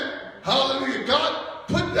 Amen. Hallelujah. God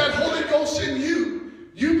put that Holy Ghost in you.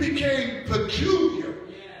 You became peculiar.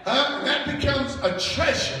 And that becomes a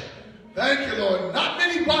treasure. Thank you, Lord. Not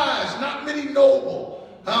many wise, not many noble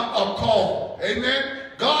are called. Amen.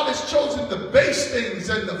 God has chosen the base things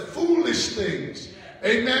and the foolish things.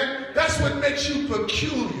 Amen. That's what makes you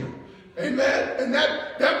peculiar. Amen. And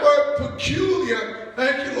that word peculiar,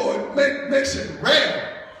 thank you, Lord, makes it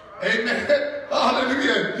rare. Amen.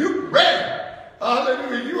 Hallelujah. You rare.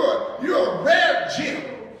 Hallelujah. You're a rare gem.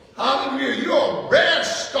 Hallelujah. You're a rare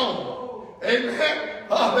stone. Amen.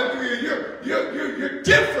 Hallelujah. You're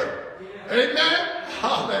different. Amen.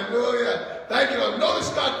 Hallelujah. Thank you, Lord. Notice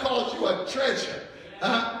God calls you a treasure.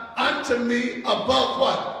 Unto me above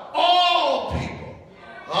what? All people.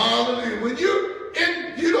 Hallelujah. When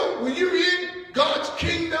you're in God's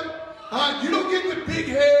kingdom, you don't get the big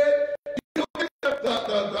head. You don't get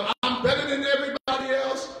the I'm better than everybody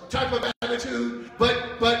else type of attitude.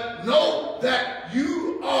 But know that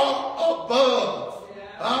you are above.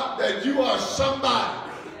 That you are somebody.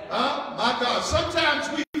 My God. Sometimes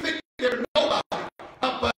we think there's nobody.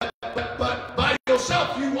 But by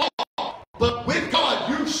yourself you are. But with God,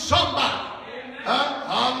 you're somebody.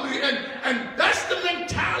 Hallelujah. And that's the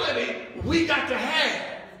mentality we got to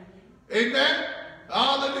have. Amen.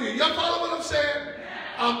 Hallelujah. Y'all follow what I'm saying?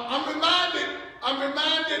 I'm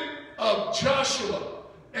reminded of Joshua.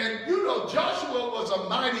 And you know, Joshua was a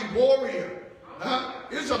mighty warrior.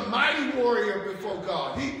 He was a mighty warrior before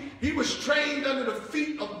God. He was trained under the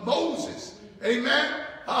feet of Moses. Amen.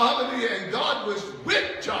 Hallelujah. And God was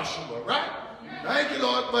with Joshua, right? Thank you,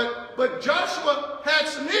 Lord. But Joshua had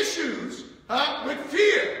some issues with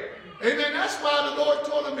fear. Amen. That's why the Lord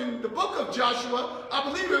told him in the book of Joshua, I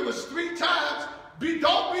believe it was 3 times,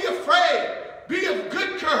 don't be afraid. Be of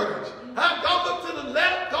good courage. Don't look to the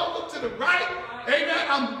left. Don't look to the right. Amen.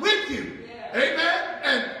 I'm with you. Amen.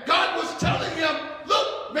 And God was telling him,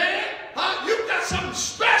 look, man, you've got something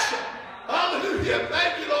special. Hallelujah.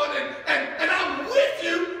 Thank you, Lord. And I'm with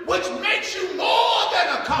you, which makes you more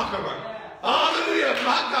than a conqueror. Hallelujah.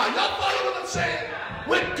 My God. Y'all follow what I'm saying?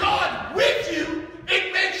 With God with you,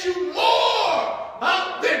 it makes you more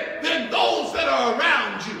than those that are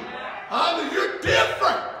around you. Hallelujah. You're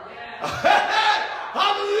different.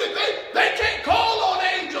 Hallelujah. They can't call on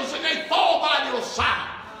angels and they fall by your side.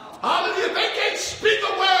 Hallelujah. They can't speak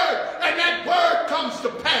a word and that word comes to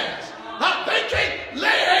pass. They can't lay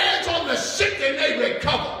hands on the sick and they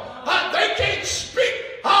recover. They can't speak.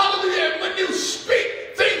 Hallelujah. And when you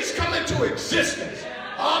speak, things come into existence.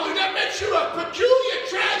 Hallelujah. That makes you a peculiar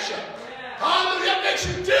treasure. Hallelujah. That makes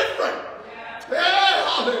you different. Yeah,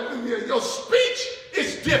 hallelujah. Your speech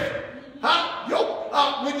is different.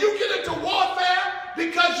 When you get into warfare,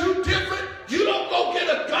 because you're different, you don't go get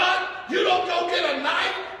a gun. You don't go get a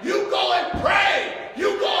knife. You go and pray.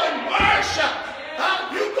 You go and worship.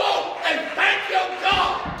 You go and thank your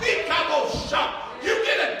God. You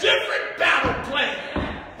get a different battle plan.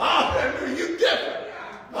 Hallelujah. You different.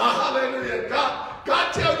 Hallelujah.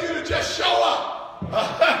 God tells you to just show up.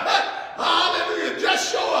 Hallelujah.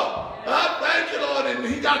 Just show up. Thank you, Lord. And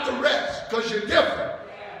he got the rest because you're different.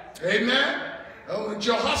 Amen. When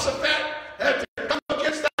Jehoshaphat had to come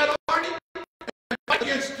against that army and fight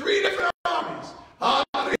against 3 different armies,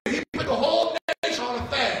 he put the whole nation on a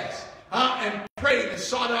fast and prayed and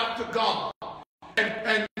sought after God.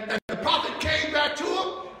 And the prophet came back to him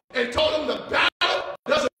and told him the battle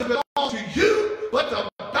doesn't belong to you, but the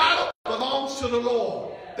battle belongs to the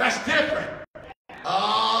Lord. That's different.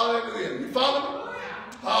 Hallelujah. You follow me?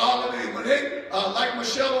 Hallelujah. When they, like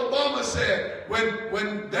Michelle Obama said,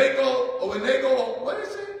 when they go, what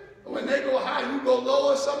is it? When they go high, you go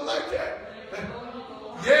low or something like that.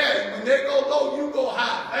 Yeah, when they go low, you go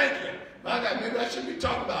high. Thank you. My God, maybe I shouldn't be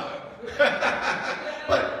talking about it.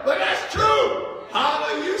 but that's true.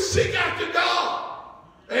 Hallelujah. You seek after God.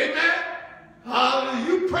 Amen. Hallelujah.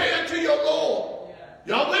 You pray unto your Lord.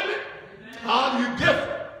 Y'all with me? Hallelujah.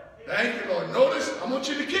 Different. Thank you, Lord. Notice, I want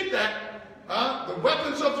you to get that. The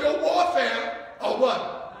weapons of your warfare are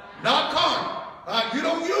what? Not carnal. You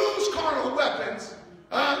don't use carnal weapons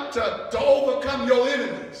to overcome your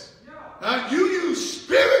enemies. You use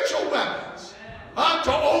spiritual weapons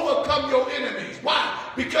to overcome your enemies. Why?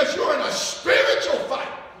 Because you're in a spiritual fight.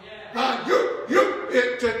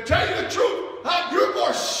 To tell you the truth, you're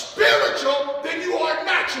more spiritual than you are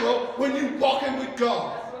natural when you're walking with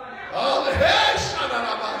God.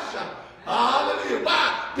 Hallelujah.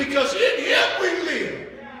 Why? Because in Him we live.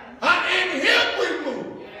 In Him we move.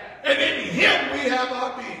 And in Him we have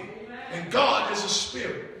our being. And God is a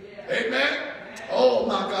spirit. Amen. Oh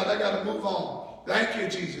my God, I got to move on. Thank you,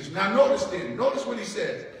 Jesus. Now notice then. Notice what He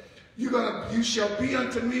says. You shall be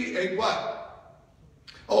unto me a what?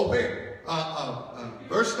 Oh wait.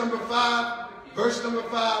 Verse number 5. Verse number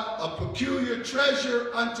 5. A peculiar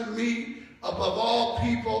treasure unto me above all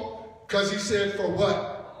people. Because He said, for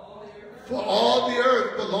what? For all the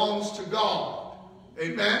earth belongs to God.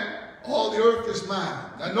 Amen. All the earth is mine.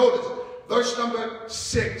 Now notice. Verse number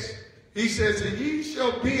 6. He says, and ye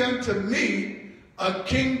shall be unto me a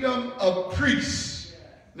kingdom of priests.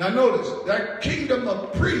 Now notice, that kingdom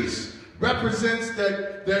of priests represents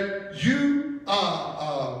that you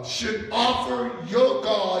should offer your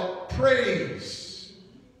God praise,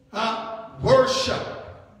 worship,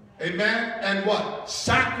 amen, and what?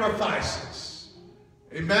 Sacrifices.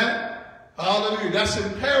 Amen. Hallelujah. That's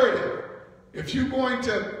imperative. If you're going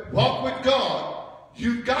to walk with God,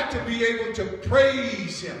 you've got to be able to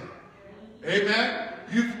praise Him. Amen.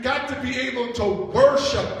 You've got to be able to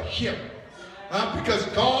worship Him. Because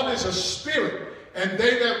God is a spirit. And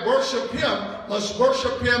they that worship Him must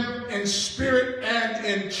worship Him in spirit and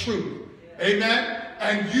in truth. Amen.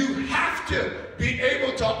 And you have to be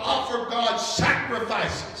able to offer God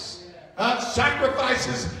sacrifices.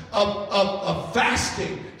 Sacrifices of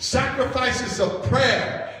fasting. Sacrifices of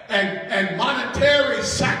prayer. And monetary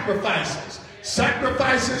sacrifices.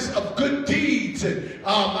 Sacrifices of good deeds. And,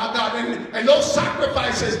 my God, and those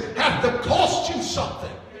sacrifices have to cost you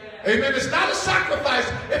something. Amen. It's not a sacrifice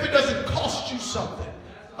if it doesn't cost you something.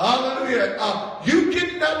 Hallelujah. You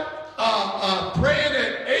getting up praying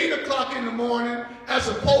at 8 o'clock in the morning as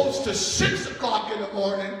opposed to 6 o'clock in the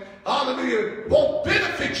morning. Hallelujah. Won't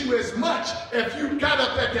benefit you as much if you got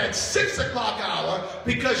up at that 6 o'clock hour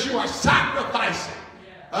because you are sacrificing.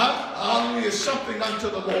 Hallelujah. Something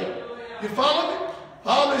unto the Lord. You follow me?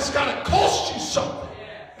 Hallelujah. It's got to cost you something.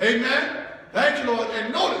 Amen. Thank you, Lord.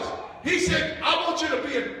 And notice, He said, I want you to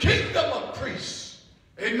be a kingdom of priests.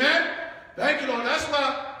 Amen. Thank you, Lord. That's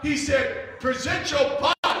why He said, present your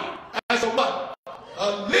body as a what?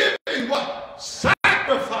 A living what?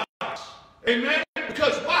 Sacrifice. Amen.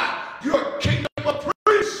 Because why? You're a kingdom of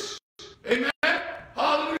priests. Amen.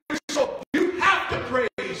 Hallelujah. So you have to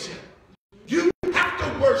praise Him. You have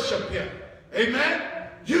to worship Him. Amen.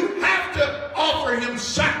 You have to offer Him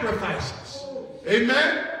sacrifices.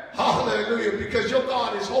 Amen. Hallelujah. Because your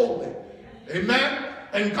God is holy. Amen.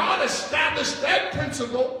 And God established that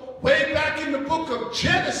principle way back in the book of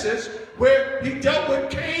Genesis where He dealt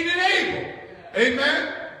with Cain and Abel.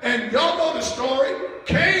 Amen. And y'all know the story.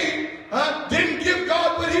 Cain didn't give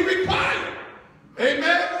God what he required.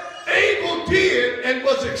 Amen. Abel did and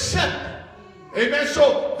was accepted. Amen.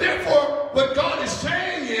 So therefore what God is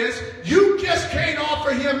saying is you just can't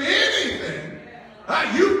offer Him anything.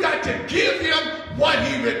 You've got to give Him what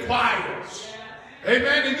He requires.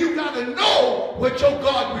 Amen. And you've got to know what your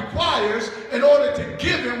God requires in order to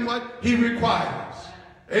give Him what He requires.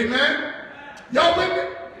 Amen. Y'all with me?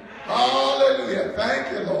 Hallelujah.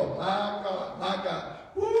 Thank you, Lord. My God. My God.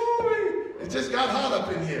 Woo-wee. It just got hot up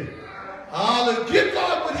in here. Hallelujah. Give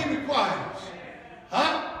God what He requires.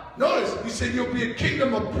 Notice, He said you'll be a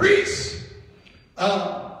kingdom of priests.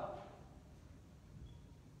 A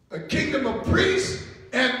kingdom of priests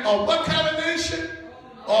and what kind of nation?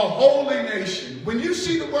 A holy nation. When you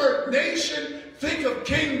see the word nation, think of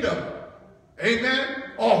kingdom. Amen.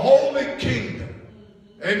 A holy kingdom.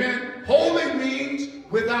 Amen. Holy means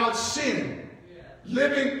without sin.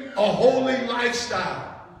 Living a holy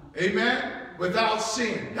lifestyle. Amen. Without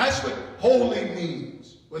sin. That's what holy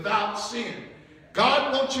means. Without sin.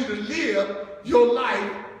 God wants you to live your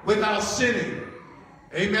life without sinning.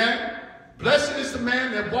 Amen. Blessed is the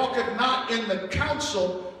man that walketh not in the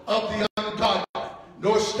counsel of the ungodly,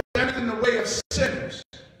 nor standeth in the way of sinners,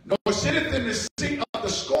 nor sitteth in the seat of the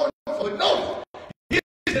scornful. But notice, his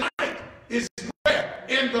delight is where?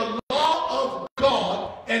 In the law of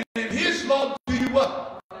God, and in His law do you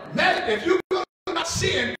what? Meditate. If you're going to not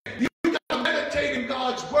sin, you got to meditate in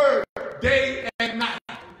God's word day and night.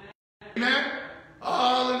 Amen.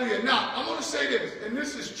 Hallelujah. Now, I'm going to say this, and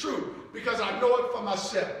this is true because I know it for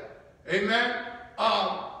myself. Amen.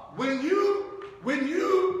 When you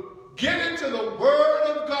get into the Word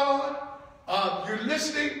of God, you're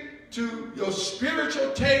listening to your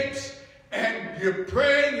spiritual tapes, and you're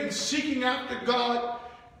praying and seeking after God,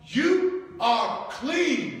 you are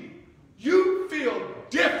clean. You feel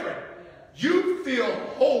different. You feel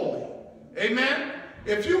holy. Amen?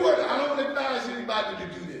 If you were, I don't advise anybody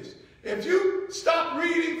to do this. If you stop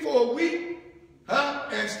reading for a week,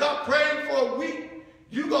 and stop praying for a week,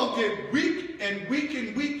 you're going to get weak and weak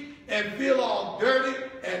and weak and feel all dirty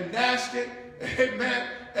and nasty. Amen?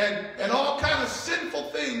 And all kind of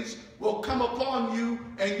sinful things will come upon you,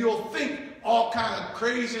 and you'll think all kind of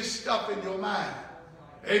crazy stuff in your mind.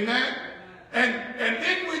 Amen? And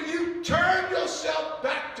then when you turn yourself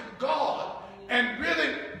back to God and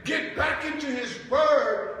really get back into his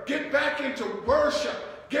word, get back into worship,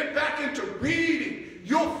 get back into reading,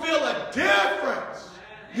 you'll feel a difference.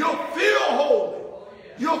 You'll feel holy.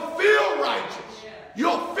 You'll feel righteous.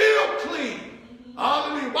 You'll feel clean.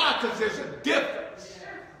 Hallelujah. Why? Because there's a difference.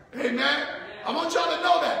 Amen? I want y'all to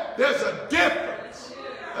know that. There's a difference.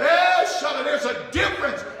 There's a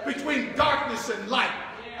difference between darkness and light.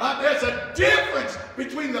 There's a difference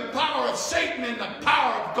between the power of Satan and the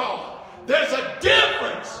power of God. There's a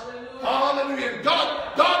difference. Hallelujah.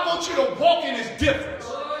 God wants you to walk in his difference.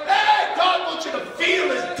 Hey, God wants you to feel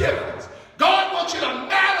his difference. God wants you to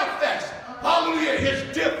manifest, hallelujah,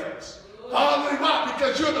 his difference. Hallelujah. Why?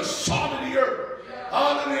 Because you're the salt of the earth.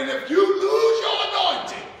 Hallelujah. And if you lose your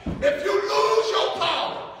anointing, if you lose your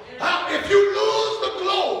power, if you lose the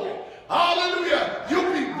glory, hallelujah,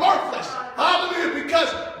 you'll be worthless. Hallelujah.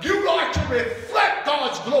 Because you are to reflect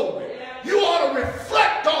God's glory. You ought to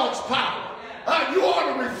reflect God's power. You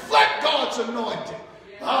ought to reflect God's anointing.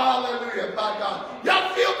 Hallelujah, my God.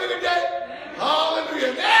 Y'all feel me today?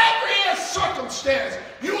 Hallelujah. In every circumstance,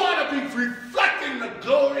 you ought to be reflecting the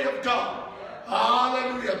glory of God.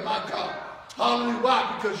 Hallelujah, my God. Hallelujah.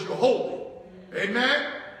 Why? Because you're holy.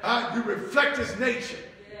 Amen. You reflect his nature.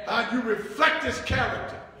 You reflect his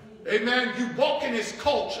character. Amen. You walk in his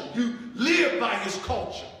culture. You live by his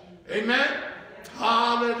culture. Amen.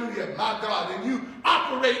 Hallelujah, my God. And you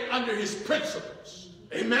operate under his principles.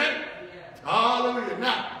 Amen. Hallelujah.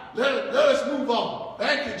 Now, let us move on.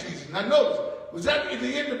 Thank you, Jesus. Now, notice, was that at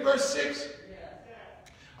the end of verse 6?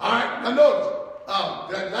 All right. Now, notice,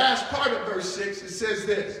 that last part of verse 6, it says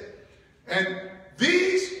this. And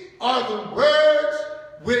these are the words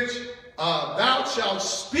which thou shalt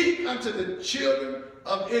speak unto the children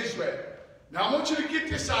of Israel. Now, I want you to get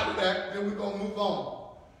this out of that, then we're going to move on.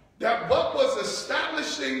 That what was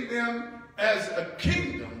establishing them as a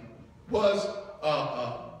kingdom was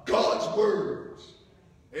God's words.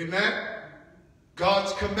 Amen?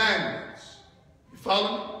 God's commandments. You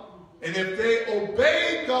follow me? And if they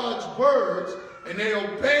obeyed God's words and they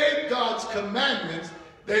obeyed God's commandments,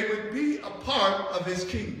 they would be a part of his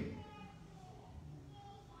kingdom.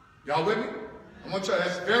 Y'all with me? I want you to,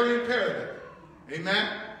 that's very imperative. Amen?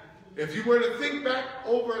 If you were to think back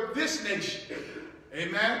over this nation,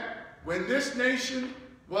 amen, when this nation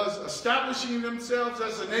was establishing themselves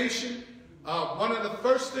as a nation, one of the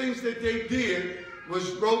first things that they did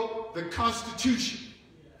was wrote the Constitution.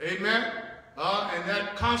 Amen? And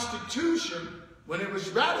that Constitution, when it was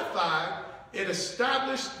ratified, it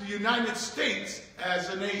established the United States as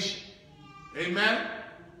a nation. Amen?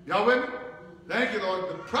 Y'all with me? Thank you, Lord.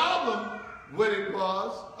 The problem with it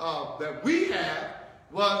was, that we had,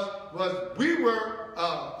 was we were,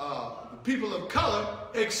 the people of color,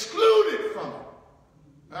 excluded from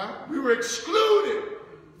it. We were excluded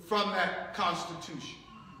from that Constitution.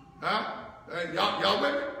 Y'all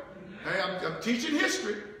with me? Hey, I'm teaching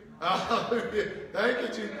history. Thank you,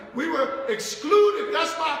 Jesus. We were excluded.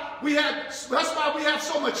 That's why we have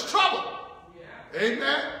so much trouble.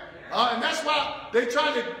 Amen. And that's why they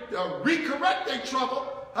try to recorrect their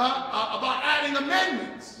trouble about adding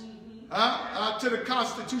amendments to the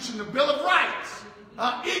Constitution, the Bill of Rights,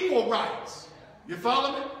 equal rights. You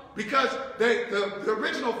follow me? Because the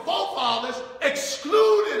original forefathers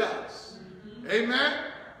excluded us. Amen.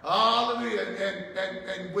 Hallelujah.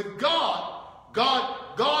 And with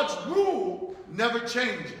God's rule never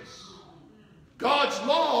changes. God's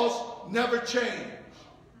laws never change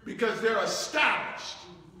because they're established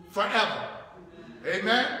forever.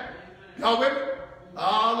 Amen. Y'all with me?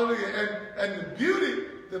 Hallelujah. And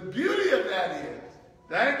the beauty of that is,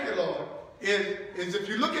 thank you, Lord, is if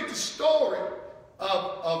you look at the story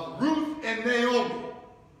of Ruth and Naomi.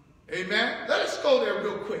 Amen. Let us go there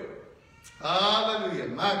real quick. Hallelujah.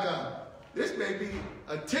 My God. This may be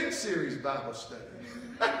a 10 series Bible study.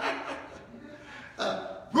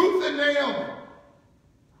 Ruth and Naomi.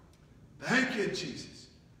 Thank you, Jesus.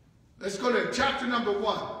 Let's go to chapter number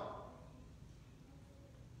 1.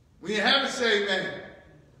 When you have it, say amen.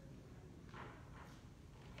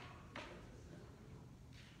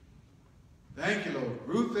 Thank you, Lord.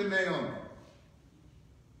 Ruth and Naomi.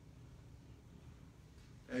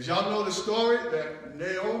 As y'all know the story that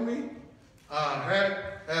Naomi had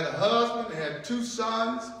a husband, had 2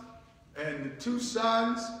 sons, and the 2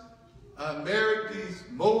 sons married these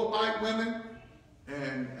Moabite women,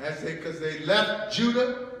 and because they left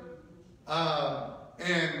Judah,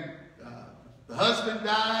 and the husband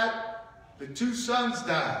died, the 2 sons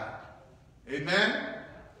died. Amen.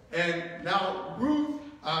 And now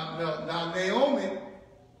now Naomi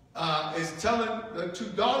is telling the 2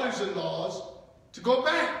 daughters-in-laws to go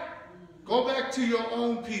back to your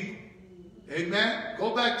own people. Amen.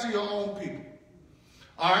 Go back to your own people.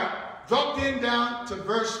 All right. Drop down to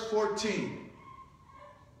verse 14.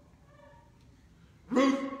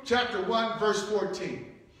 Ruth chapter 1 verse 14.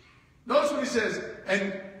 Notice what he says.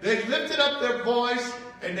 And they lifted up their voice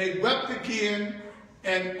and they wept again.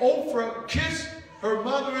 And Ophrah kissed her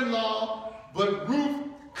mother-in-law, but Ruth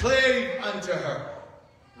clave unto her.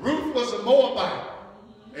 Ruth was a Moabite.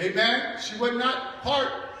 Amen. She was not part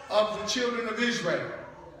of the children of Israel.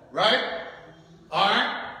 Right? All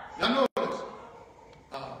right. Now notice.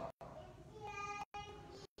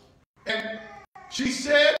 And she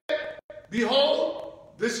said,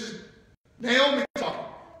 behold, this is Naomi talking.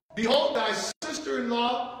 Behold, thy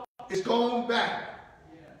sister-in-law is going back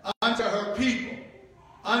unto her people,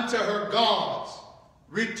 unto her gods.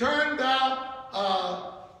 Return thou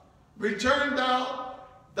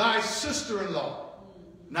thy sister-in-law.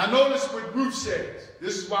 Now notice what Ruth says.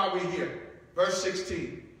 This is why we're here. Verse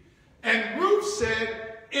 16. And Ruth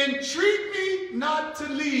said, entreat me not to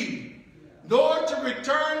leave, nor to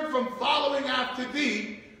return from following after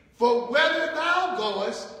thee, for whether thou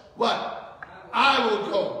goest, what? I will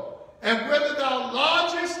go. And whether thou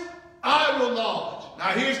lodgest, I will lodge.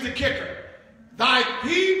 Now here's the kicker. Thy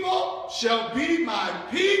people shall be my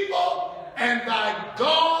people, and thy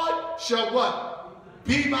God shall what?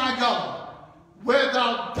 Be my God. Where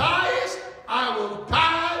thou diest, I will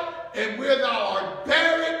die, and where thou art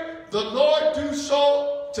buried, the Lord do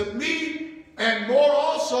so to me, and more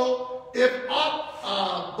also, if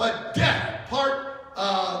aught but death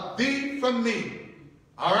part thee from me.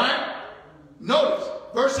 All right? Notice,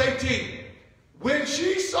 verse 18. When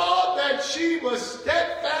she saw that she was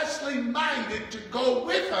steadfastly minded to go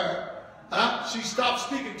with her, she stopped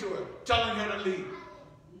speaking to her, telling her to leave.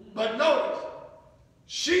 But notice,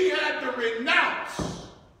 she had to renounce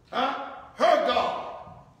her God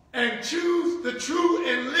and choose the true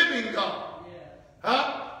and living God.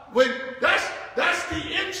 When that's the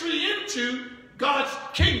entry into God's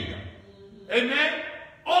kingdom. Amen.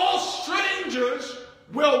 All strangers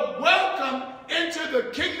will welcome into the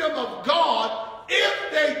kingdom of God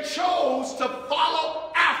if they chose to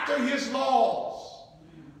follow after his laws.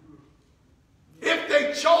 If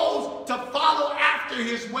they chose to follow after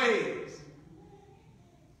his ways.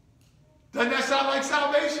 Doesn't that sound like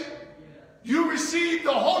salvation? You receive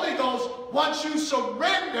the Holy Ghost once you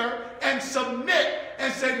surrender and submit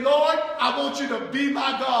and say, Lord, I want you to be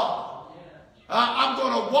my God. I'm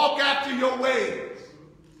going to walk after your ways.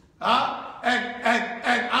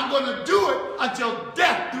 And I'm going to do it until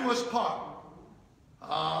death do us part.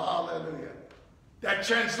 Hallelujah. That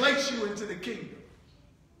translates you into the kingdom.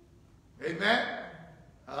 Amen.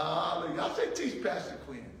 Hallelujah. I'll say teach Pastor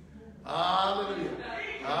Quinn. Hallelujah.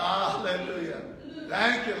 Hallelujah.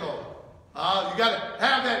 Thank you, Lord. You got to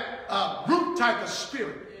have that root type of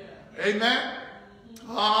spirit. Amen.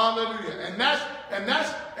 Hallelujah. And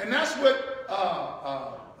that's what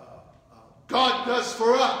God does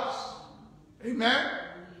for us. Amen.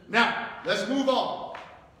 Now let's move on.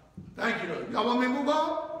 Thank you, Lord. Y'all want me to move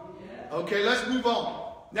on? Okay, let's move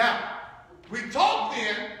on. Now we talked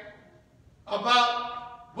then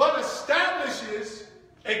about what establishes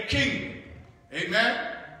a kingdom.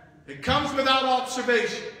 Amen. It comes without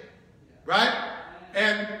observation. Right?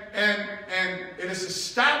 And it is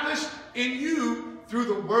established in you through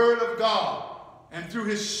the word of God and through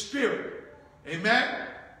his spirit. Amen?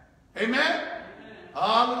 Amen?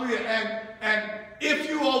 Hallelujah. And if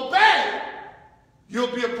you obey,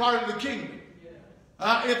 you'll be a part of the kingdom.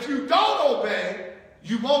 If you don't obey,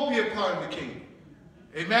 you won't be a part of the kingdom.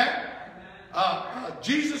 Amen?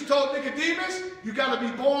 Jesus told Nicodemus, you got to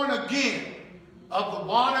be born again of the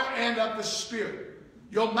water and of the spirit.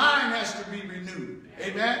 Your mind has to be renewed.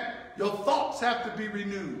 Amen? Your thoughts have to be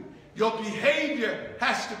renewed. Your behavior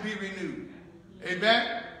has to be renewed.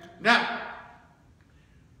 Amen? Now,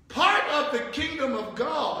 part of the kingdom of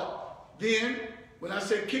God, then, when I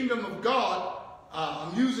say kingdom of God,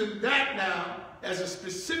 I'm using that now as a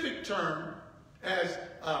specific term, as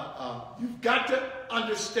you've got to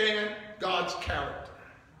understand God's character.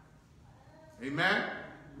 Amen?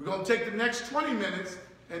 We're going to take the next 20 minutes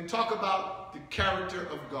and talk about the character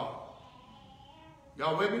of God.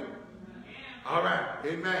 Y'all with me? All right.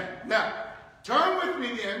 Amen. Now, turn with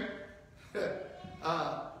me then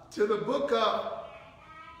to the book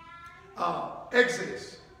of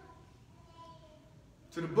Exodus.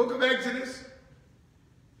 To the book of Exodus,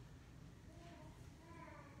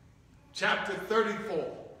 chapter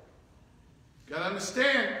 34. Got to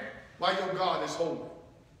understand why your God is holy.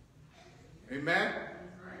 Amen?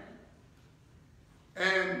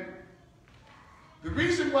 And the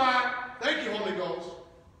reason why, thank you, Holy Ghost,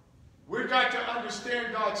 we've got to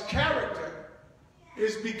understand God's character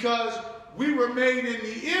is because we were made in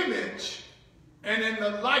the image and in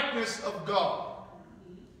the likeness of God.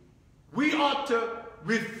 We ought to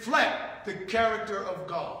reflect the character of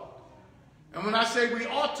God. And when I say we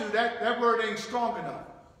ought to, that word ain't strong enough.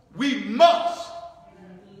 We must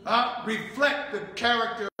reflect the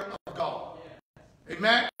character of God.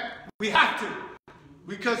 Amen? We have to.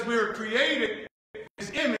 Because we were created in His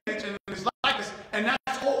image and in His likeness. And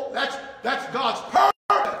that's God's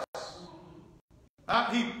purpose.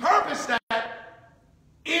 He purposed that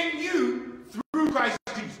in you through Christ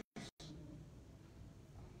Jesus.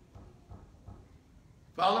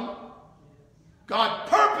 Follow me? God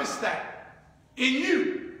purposed that in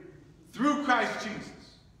you through Christ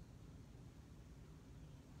Jesus.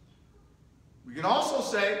 We can also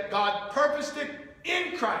say God purposed it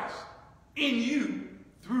in Christ, in you,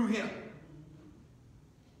 through Him.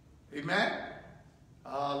 Amen?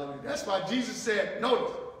 That's why Jesus said,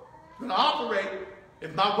 notice, I'm going to operate,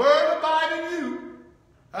 if my word abide in you,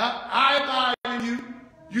 I abide in you,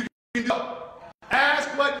 you can do it.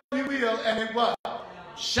 Ask what you will, and it what?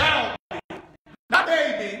 Shall be. Not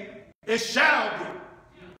maybe, it shall be.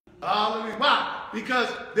 Hallelujah. Why? Because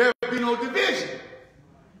there will be no division.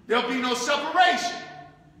 There will be no separation.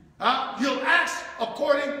 You'll ask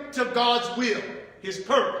according to God's will, His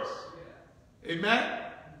purpose. Amen?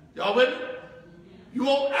 Y'all with me? You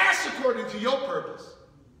won't ask according to your purpose.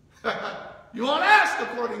 You won't ask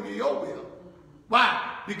according to your will.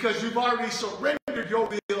 Why? Because you've already surrendered your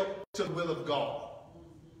will to the will of God.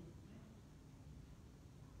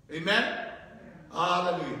 Amen?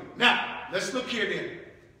 Hallelujah. Now, let's look here then.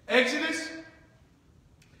 Exodus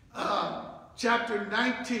chapter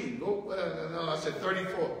 19. Oh, no, I said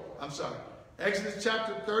 34. I'm sorry. Exodus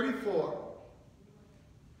chapter 34.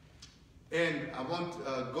 And I want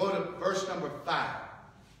to go to verse number 5.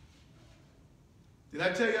 Did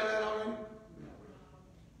I tell you that already?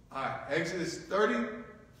 All right. Exodus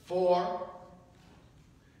 34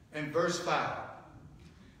 and verse 5.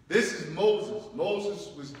 This is Moses.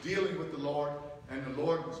 Moses was dealing with the Lord, and the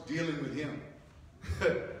Lord was dealing with him.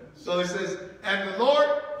 So it says, and the Lord,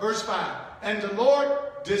 verse 5, and the Lord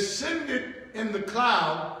descended in the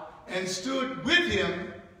cloud and stood with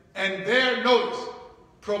him, and there, notice,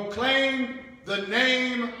 proclaimed the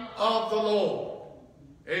name of the Lord.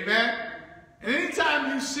 Amen? And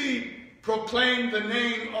anytime you see proclaim the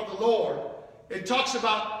name of the Lord, it talks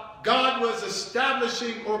about God was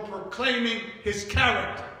establishing or proclaiming His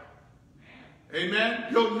character. Amen?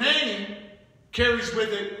 Your name carries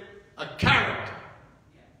with it a character.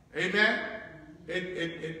 Amen?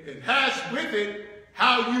 It has with it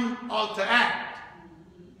how you ought to act,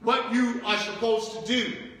 what you are supposed to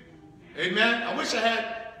do. Amen? I wish I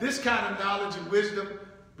had this kind of knowledge and wisdom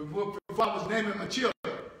before I was naming my children.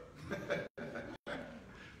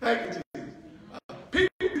 Thank you, Jesus.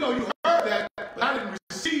 People, you heard that, but I didn't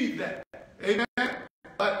receive that. Amen?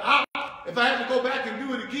 But if I had to go back and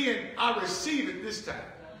do it again, I'll receive it this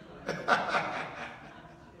time.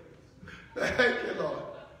 Thank you, Lord.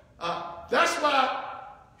 That's why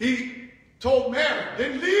He told Mary,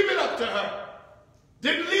 didn't leave it up to her.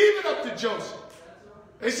 Didn't leave it up to Joseph.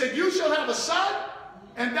 He said, you shall have a son,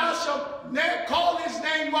 and thou shalt call his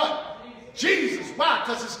name what? Jesus. Why?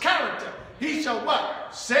 Because his character. He shall what?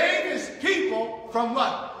 Save his people from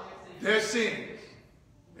what? Their sins.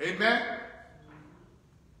 Amen?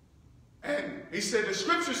 And he said, the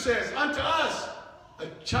scripture says, unto us a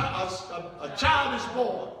child is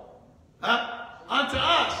born. Unto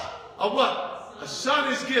us a what? A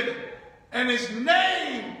son is given. And his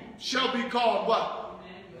name shall be called what?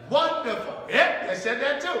 Wonderful. Yep, they said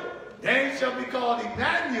that too. Name shall be called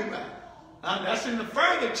Emmanuel. That's in the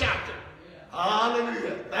further chapter.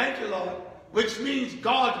 Hallelujah. Thank you, Lord. Which means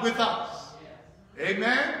God with us.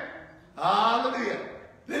 Amen. Hallelujah.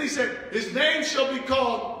 Then he said, his name shall be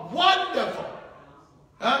called Wonderful.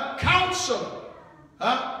 Counselor.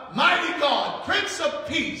 Mighty God. Prince of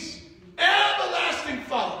Peace. Everlasting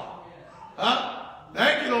Father.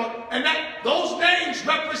 Thank you, Lord. And those names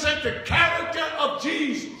represent the character of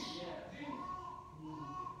Jesus.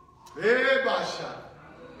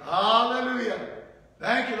 Hallelujah.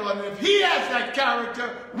 Thank you, Lord. And if he has that character,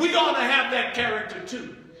 we ought to have that character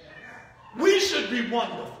too. We should be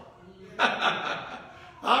wonderful.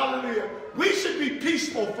 Hallelujah. We should be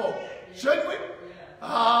peaceful folk, shouldn't we?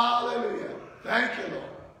 Hallelujah. Thank you, Lord.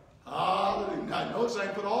 Hallelujah. Now, notice I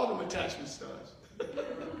put all them attachment stars.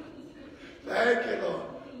 Thank you, Lord.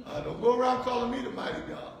 Don't go around calling me the mighty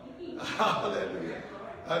God. Hallelujah.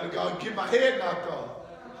 God, get my head knocked off.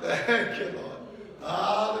 Thank you, Lord.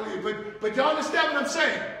 Hallelujah. But you understand what I'm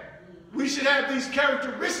saying? We should have these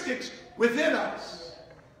characteristics within us.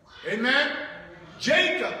 Amen.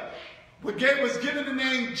 Jacob was given the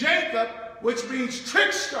name Jacob, which means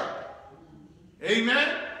trickster. Amen.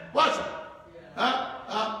 Was it?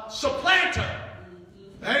 Supplanter.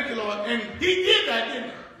 Thank you, Lord. And he did that,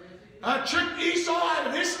 didn't he? Tricked Esau out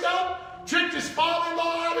of his stuff. Tricked his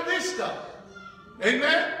father-in-law out of his stuff.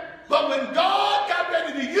 Amen. But when God got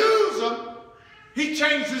ready to use him, he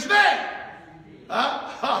changed his name.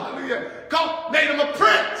 Hallelujah. Made him a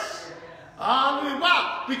prince. Hallelujah.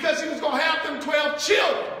 Why? Because he was going to have them 12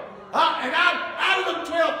 children. And out of them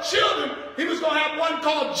 12 children, he was going to have one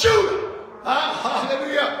called Judah.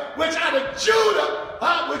 Hallelujah. Which out of Judah,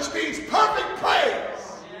 which means perfect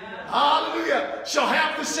praise. Hallelujah. Shall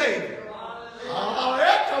have the Savior.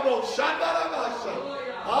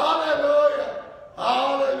 Hallelujah.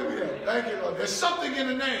 Hallelujah. Thank you, Lord. There's something in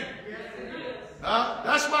the name.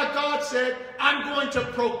 That's why God said, I'm going to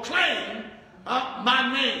proclaim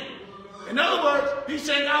my name. In other words, he's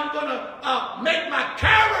saying, I'm going to make my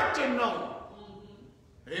character known.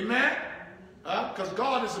 Amen? Because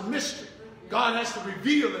God is a mystery. God has to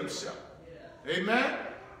reveal himself. Amen?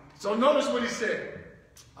 So notice what he said.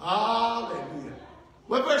 Hallelujah.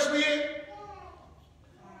 What verse we in?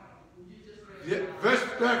 Yeah, verse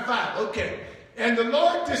 35. Okay. And the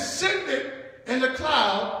Lord descended in the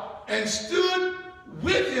cloud and stood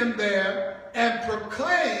with him there and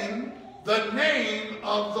proclaimed the name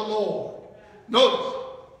of the Lord. Notice.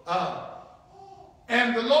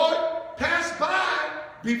 And the Lord passed by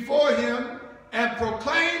before him and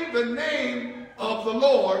proclaimed the name of the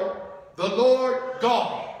Lord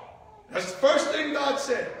God. That's the first thing God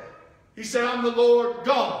said. He said, I'm the Lord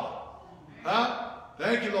God.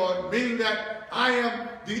 Thank you, Lord. Meaning that I am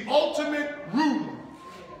the ultimate ruler.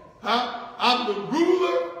 I'm the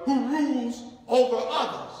ruler who rules over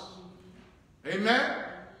others. Amen?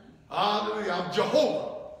 Hallelujah. I'm Jehovah.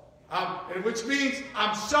 Which means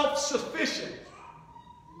I'm self-sufficient.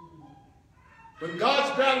 When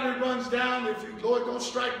God's battery runs down, Lord, don't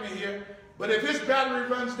strike me here, but if his battery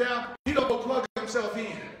runs down, he don't go plug himself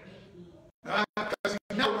in. Because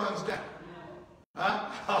he never runs down.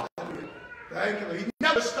 Hallelujah. Thank you, Lord. He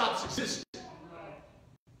never stops existing.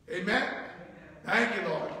 Amen? Thank you,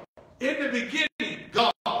 Lord. In the beginning,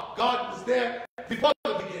 God was there before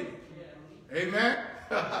the beginning. Amen?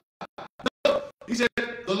 He said,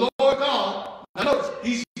 the Lord God, now notice,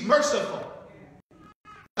 he's merciful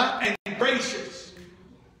and gracious.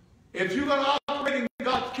 If you're going to operate in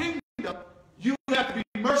God's kingdom, you have to be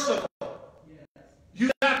merciful. You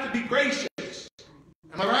have to be gracious.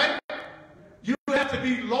 Am I right? You have to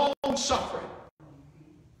be long-suffering.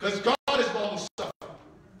 Because God is long-suffering.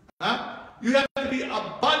 You have to be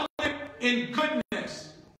abundant in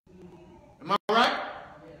goodness. Am I right?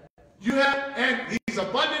 And he's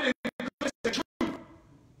abundant in goodness and truth.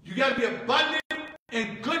 You got to be abundant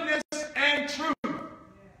in goodness and truth.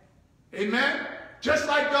 Amen? Just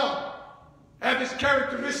like God have his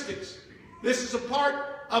characteristics. This is a part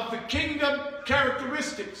of the kingdom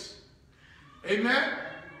characteristics. Amen?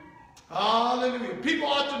 Hallelujah. People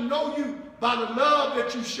ought to know you by the love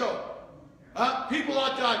that you show. People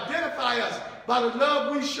ought to identify us by the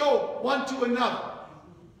love we show one to another.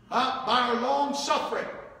 By our long suffering.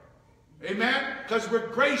 Amen? Because we're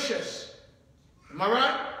gracious. Am I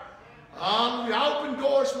right? I open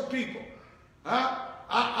doors for people.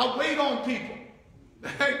 I wait on people.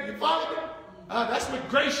 You follow me? That's what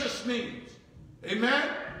gracious means. Amen?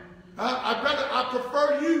 I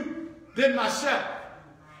prefer you than myself.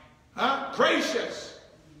 Gracious.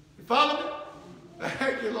 You follow me?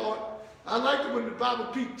 Thank you, Lord. I like it when the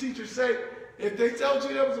Bible teachers say, if they told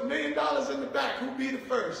you there was $1 million in the back, who'd be the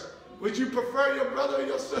first? Would you prefer your brother or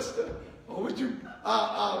your sister? Or would you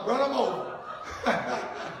run them over?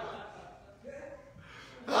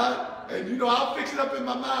 And you know, I'll fix it up in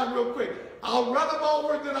my mind real quick. I'll run them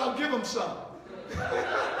over and then I'll give them some.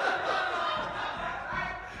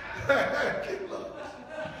 Thank you, Lord.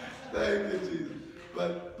 Thank you, Jesus.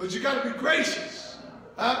 But you got to be gracious.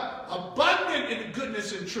 Abundant in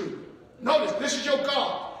goodness and truth. Notice, this is your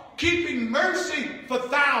God. Keeping mercy for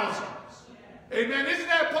thousands. Amen. Isn't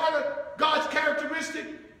that part of God's characteristic?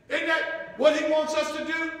 Isn't that what he wants us to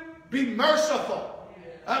do? Be merciful.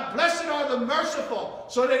 Blessed are the merciful,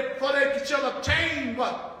 for they shall obtain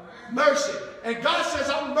what? Mercy. And God says,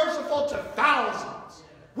 I'm merciful to thousands.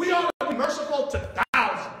 We ought to be merciful to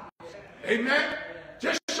thousands. Amen.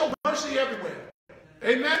 Just show mercy everywhere.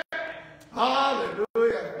 Amen.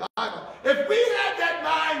 Hallelujah. If we had that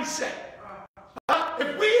mindset,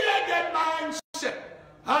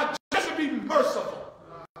 just to be merciful,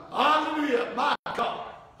 hallelujah, my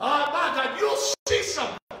God, you'll see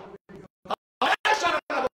something.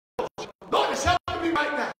 Lord is helping me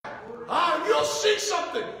right now. You'll see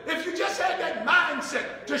something if you just had that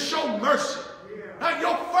mindset to show mercy.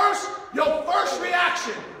 Your first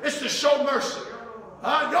reaction is to show mercy.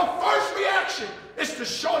 Your first reaction is to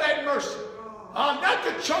show that mercy. Not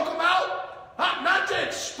to choke them out, not to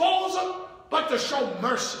expose them, but to show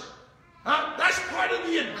mercy. That's part of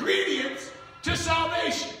the ingredients to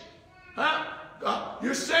salvation.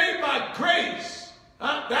 You're saved by grace,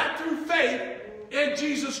 that through faith in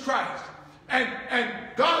Jesus Christ. And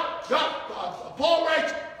God, Paul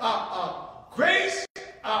writes, grace,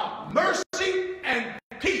 mercy, and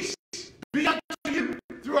peace be unto you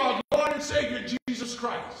through our Lord and Savior Jesus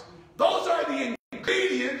Christ. Those are the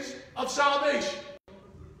ingredients of salvation.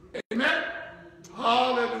 Amen.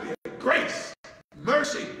 Hallelujah. Grace,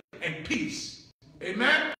 mercy, and peace.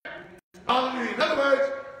 Amen. Hallelujah. In other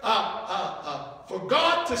words, for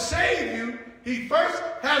God to save you, he first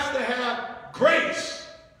has to have grace.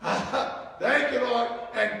 Thank you, Lord.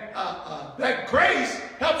 And that grace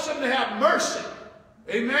helps him to have mercy.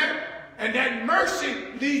 Amen. And that mercy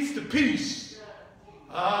leads to peace.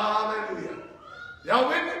 Hallelujah. Y'all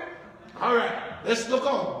with me? All right. Let's look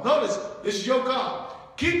on. Notice, this is your God.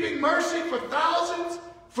 Keeping mercy for thousands,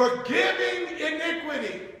 forgiving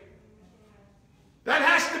iniquity. That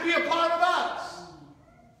has to be a part of us.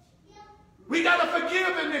 We got to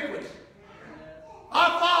forgive iniquity.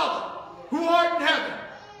 Our Father, who art in heaven,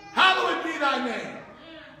 hallowed be thy name.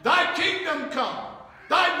 Thy kingdom come.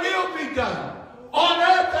 Thy will be done on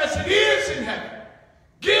earth as it is in heaven.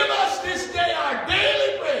 Give us this day our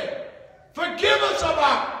daily bread. Forgive us of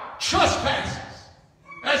our trespasses,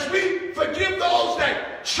 as we forgive those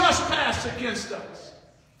that trespass against us.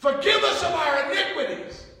 Forgive us of our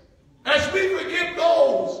iniquities, as we forgive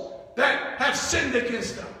those that have sinned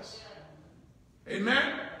against us.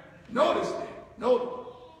 Amen? Notice that. Notice.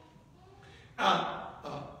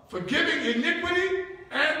 Forgiving iniquity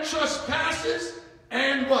and trespasses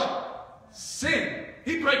and what? Sin.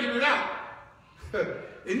 He's breaking it out.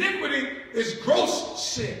 Iniquity is gross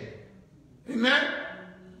sin. Amen?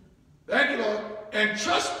 Thank you, Lord. And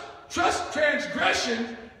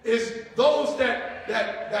transgression is those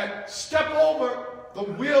that step over the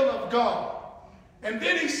will of God. And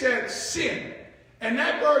then he said sin. And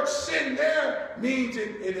that word sin there means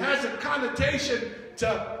it has a connotation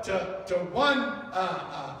to one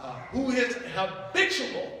who is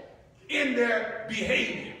habitual in their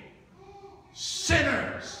behavior.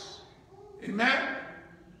 Sinners. Amen?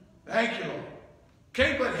 Thank you, Lord.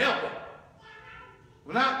 Can't but help it.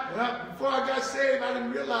 Before I got saved, I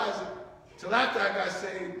didn't realize it until after I got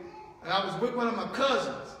saved. And I was with one of my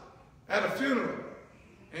cousins at a funeral.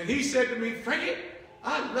 And he said to me, Frankie,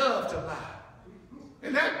 I love to lie.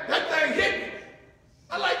 And that thing hit me.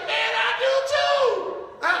 I'm like, man, I do too.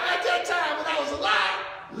 At that time when I was alive,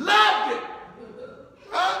 loved it.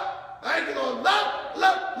 I ain't gonna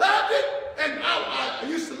loved it. And I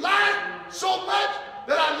used to lie so much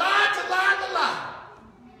that I lied to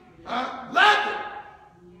lie. Loved it.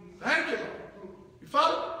 Thank you, Lord. You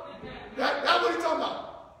follow? That's what he's talking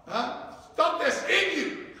about. Stuff that's in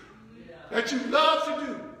you that you love to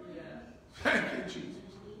do. Thank you, Jesus.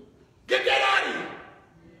 Get that out of you.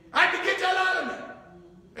 I had to get that out of me.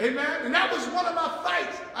 Amen. And that was one of my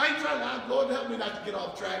fights. I ain't trying to, Lord help me not to get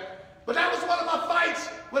off track. But that was one of my fights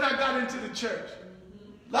when I got into the church.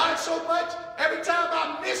 Lied so much, every time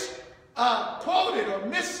I misquoted or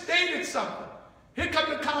misstated something, here comes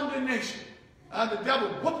the condemnation. The devil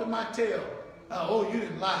whooping my tail. Oh, you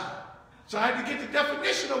didn't lie. So I had to get the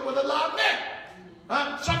definition of what a lie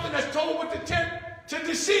meant. Something that's told with intent to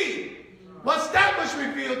deceive. Once that was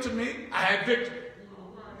revealed to me, I had victory.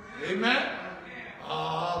 Amen.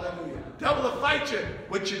 Hallelujah. The devil will fight you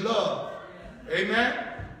with your love. Amen.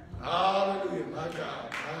 Hallelujah. My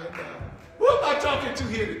God. My God. Who am I talking to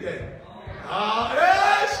here today?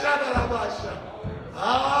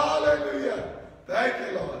 Hallelujah. Thank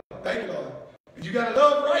you, Lord. Thank you, Lord. And you got to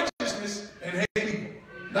love righteousness and hate evil.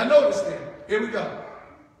 Now notice then. Here we go.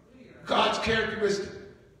 God's characteristic.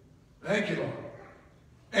 Thank you, Lord.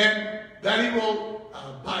 And that he will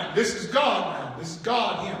abide. This is God now. This is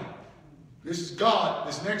God, him. This is God,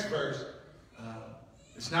 this next verse.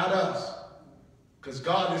 It's not us. Because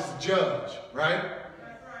God is the judge, right?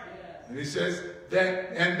 And he says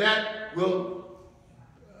that will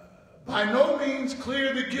by no means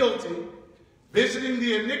clear the guilty, visiting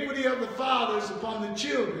the iniquity of the fathers upon the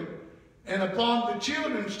children and upon the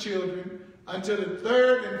children's children unto the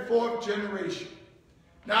third and fourth generation.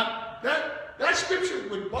 Now, that scripture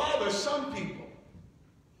would bother some people.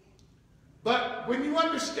 But when you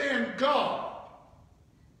understand God,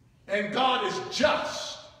 and God is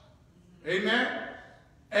just, amen,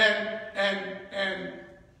 and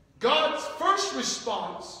God's first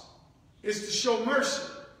response is to show mercy.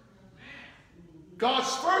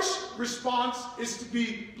 God's first response is to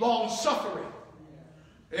be long-suffering.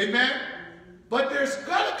 Amen? But there's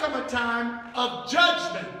got to come a time of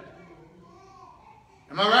judgment.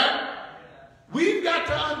 Am I right? We've got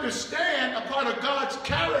to understand a part of God's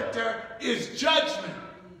character is judgment.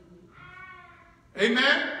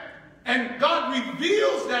 Amen? And God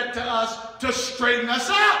reveals that to us to straighten us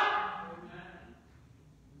out.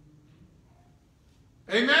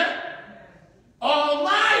 Amen? All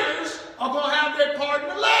liars are going to have their part in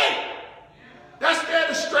the lake. That's there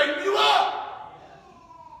to straighten you up.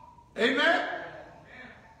 Amen?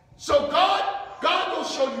 So God will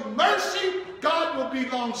show you mercy. God will be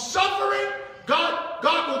long-suffering.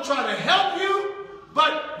 God will try to help you.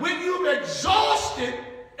 But when you've exhausted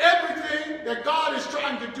everything that God is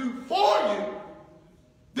trying to do for you,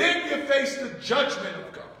 then you face the judgment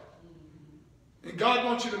of God. And God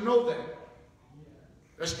wants you to know that.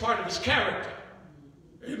 That's part of his character.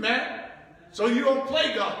 Amen? So you don't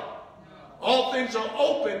play God. All things are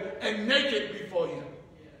open and naked before you.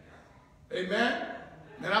 Amen?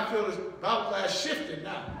 And I feel this Bible class shifting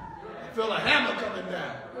now. I feel a hammer coming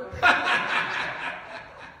down.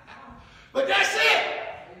 But that's it.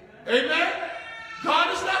 Amen?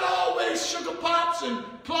 God is not always sugar pops and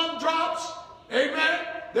plum drops. Amen?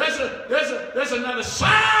 There's another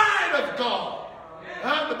side of God.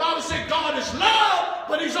 The Bible says God is love,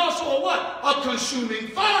 but he's also a what? A consuming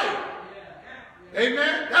fire.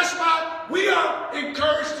 Amen? That's why we are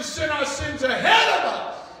encouraged to send our sins ahead of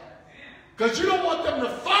us. Because you don't want them to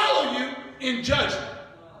follow you in judgment.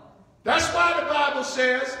 That's why the Bible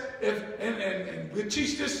says, and we'll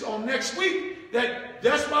teach this on next week,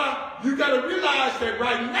 that's why you got to realize that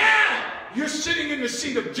right now you're sitting in the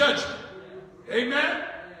seat of judgment. Amen?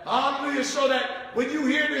 Hallelujah. So that when you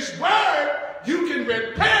hear this word, you can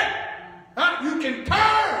repent. You can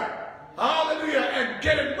turn. Hallelujah. And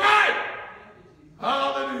get it right.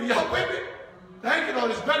 Hallelujah. Y'all with me? Thank you,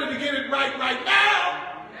 Lord. It's better to get it right now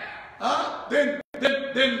than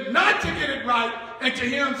not to get it right and to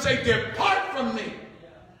hear him say, depart from me,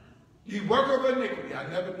 you worker of iniquity. I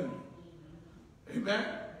never knew you. Amen?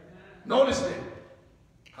 Notice that.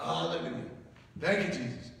 Hallelujah. Thank you,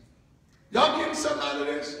 Jesus. Y'all getting something out of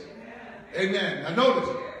this? Amen. Now notice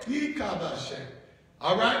it.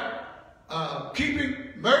 All right? Keeping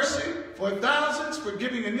mercy for thousands,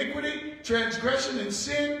 forgiving iniquity, transgression, and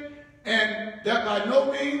sin, and that by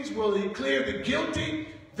no means will he clear the guilty,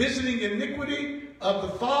 visiting iniquity of the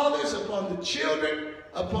fathers upon the children,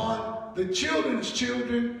 upon the children's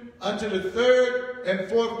children, unto the third and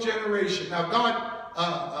fourth generation. Now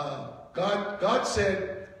God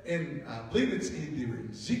said in, I believe it's either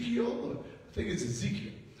Ezekiel, or I think it's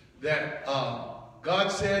Ezekiel, that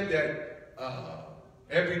God said that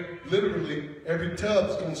literally every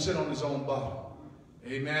tub's going to sit on his own bottom.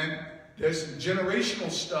 Amen. There's some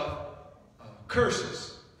generational stuff,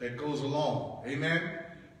 curses that goes along. Amen.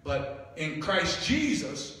 But in Christ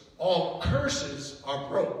Jesus, all curses are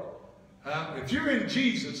broke. If you're in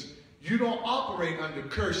Jesus, you don't operate under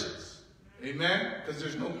curses. Amen. Because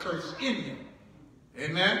there's no curse in you.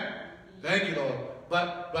 Amen. Thank you, Lord.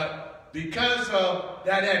 But because of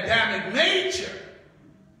that Adamic nature,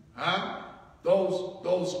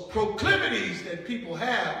 those proclivities that people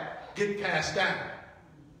have get passed down.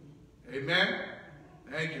 Amen.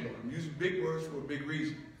 Thank you, Lord. I'm using big words for a big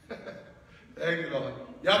reason. Thank you, Lord.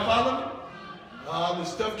 Y'all follow me? All the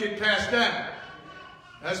stuff get passed down.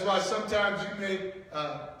 That's why sometimes you may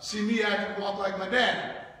see me act and walk like my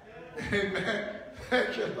dad. Amen.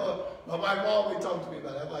 Thank you, Lord. My wife always talks to me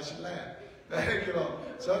about that. That's why she laughs. Thank you, Lord.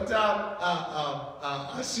 Sometimes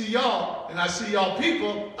I see y'all and I see y'all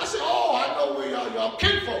people. I say, oh, I know where y'all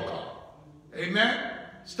kinfolk are. Amen.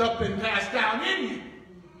 Stuff been passed down in you.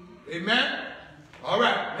 Amen. All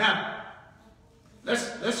right. Now,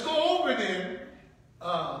 let's go over then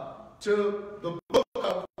to the book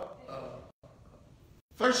of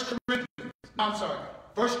 1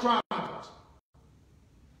 Chronicles.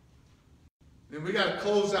 Then we got to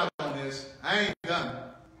close out on this. I ain't done.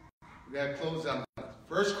 We got to close out on this.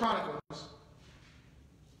 1 Chronicles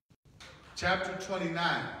chapter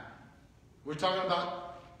 29. We're talking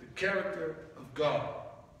about the character of God.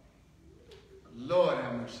 Lord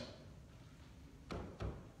have mercy.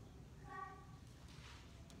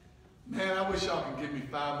 Man, I wish y'all could give me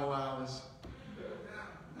 5 more hours.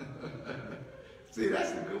 See,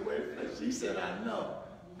 that's a good way to say. She said, I know.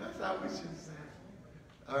 That's how we should say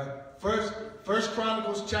it. All right. First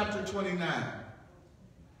Chronicles chapter 29.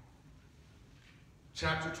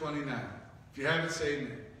 Chapter 29. If you haven't, say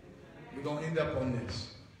amen. We're going to end up on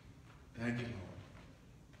this. Thank you, Lord.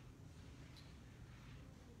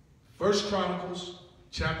 First Chronicles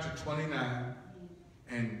chapter 29.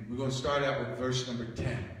 And we're going to start out with verse number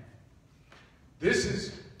 10. This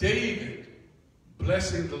is David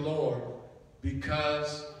blessing the Lord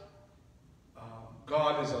because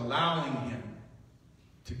God is allowing him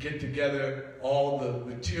to get together all the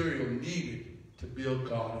material needed to build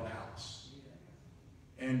God a house.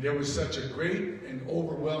 And there was such a great and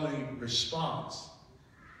overwhelming response.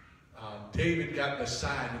 David got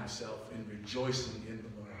beside himself in rejoicing in the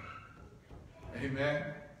Lord. Amen.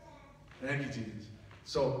 Thank you, Jesus.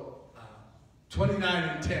 So, 29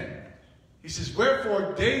 and 10. He says,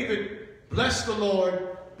 wherefore David blessed the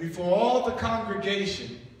Lord before all the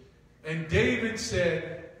congregation. And David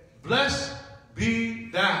said, blessed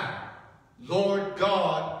be thou, Lord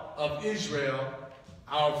God of Israel,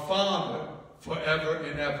 our Father, forever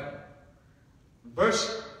and ever.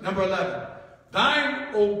 Verse number 11. Thine,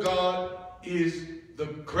 O God, is the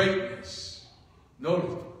greatness.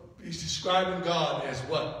 Notice, he's describing God as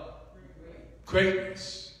what?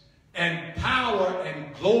 Greatness. And power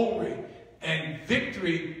and glory and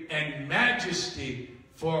victory and majesty,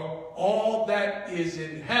 for all that is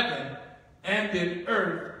in heaven and in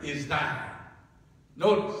earth is thine.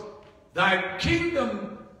 Notice, thy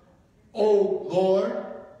kingdom, O Lord,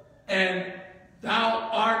 and thou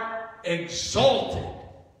art exalted.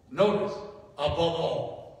 Notice, above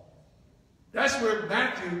all. That's where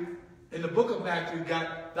Matthew, in the book of Matthew,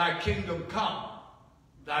 got thy kingdom come,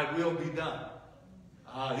 thy will be done.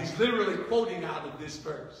 He's literally quoting out of this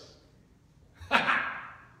verse.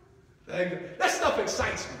 Thank you. That stuff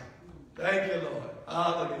excites me. Thank you, Lord.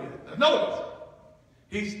 Hallelujah. Now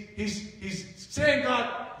notice, he's saying,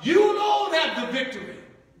 God, you alone have the victory.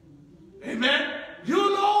 Amen.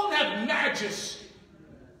 You alone have majesty.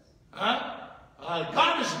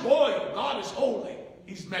 God is royal. God is holy.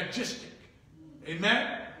 He's majestic.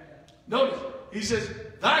 Amen. Notice, he says,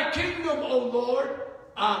 thy kingdom, O Lord,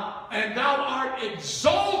 and thou art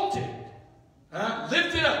exalted,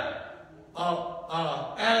 lifted up,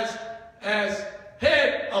 as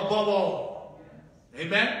head above all.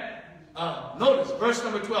 Amen. Notice verse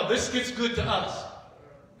number 12. This gets good to us.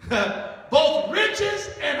 Both riches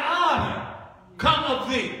and honor come of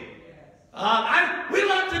thee. We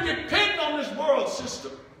don't have to depend on this world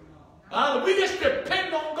system. We just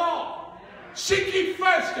depend on God. Seek ye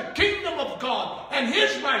first the kingdom of God and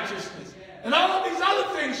his righteousness, and all of these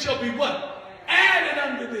other things shall be what? Added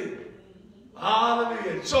unto thee.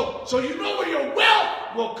 Hallelujah. So you know where your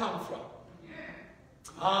wealth will come from.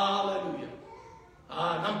 Hallelujah.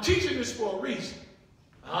 And I'm teaching this for a reason.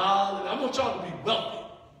 Hallelujah. I want y'all to be wealthy.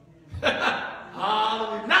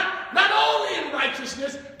 Hallelujah. Not only in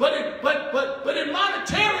righteousness, but in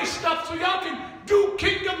monetary stuff, so y'all can do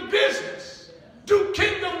kingdom business, do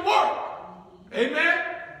kingdom work. Amen.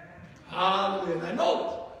 Hallelujah. And I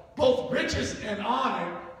know both riches and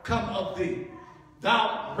honor come of thee.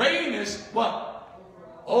 Thou reignest what?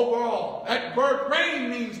 Overall. That word reign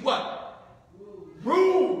means what?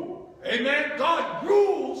 Rule. Amen. God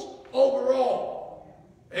rules overall.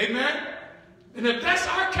 Amen. And if that's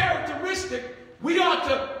our characteristic, we ought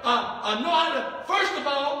to know how to, first of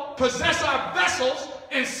all, possess our vessels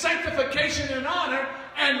in sanctification and honor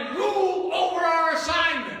and rule over our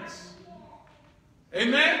assignments.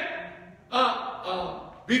 Amen.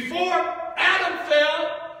 Before Adam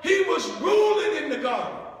fell, he was ruling in the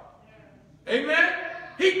garden. Amen.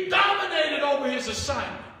 He dominated over his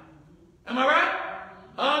assignment. Am I right?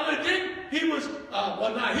 And then he was,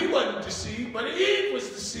 he wasn't deceived, but Eve was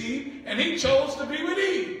deceived, and he chose to be with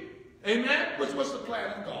Eve. Amen. Which was the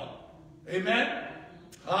plan of God. Amen.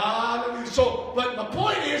 Hallelujah. So, but my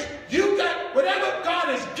point is, you got whatever God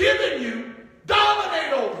has given you,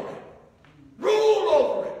 dominate over it. Rule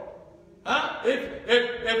over it.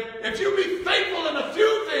 If you be faithful in a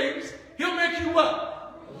few things, he'll make you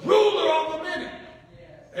what? Ruler over many.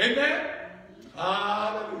 Amen.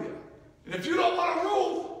 Hallelujah. And if you don't want to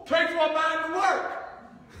rule, pray for a mind to work.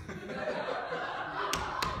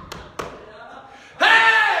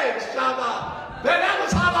 Hey, Shabbat. Man, that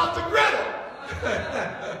was hot off the griddle.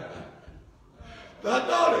 I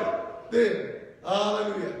know it. Then,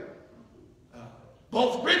 hallelujah.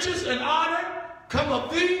 both riches and honor come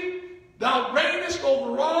of thee. Thou reignest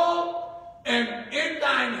over all, and in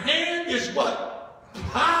thine hand is what?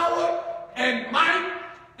 Power and might,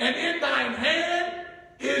 and in thine hand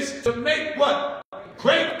is to make what?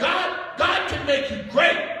 Great. God can make you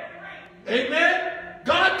great. Amen.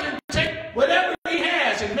 God can take whatever he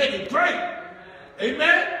has and make it great.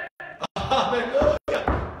 Amen. Hallelujah.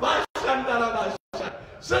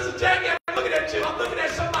 Sister Jackie, I'm looking at you. I'm looking at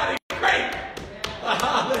somebody great.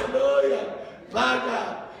 Hallelujah. My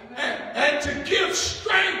God. And to give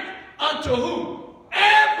strength unto who?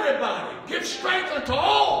 Everybody. Give strength unto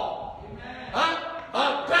all.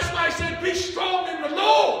 That's why I said be strong in the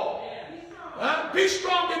Lord. Be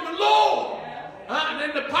strong in the Lord. And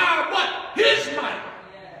in the power of what? His might.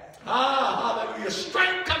 Hallelujah.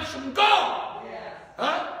 Strength comes from God.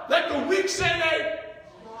 Let the weak say they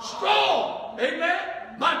strong. Amen.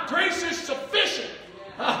 My grace is sufficient.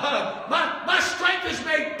 My strength is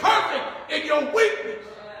made perfect in your weakness.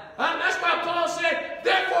 That's why Paul said,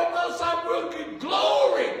 therefore most I will give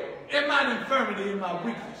glory in my infirmity, in my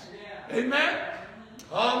weakness. Amen.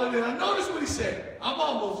 Hallelujah. Notice what he said. I'm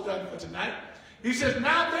almost done for tonight. He says,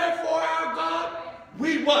 now therefore our God,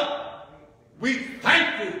 we what? We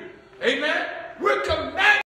thank thee. Amen. We're commanded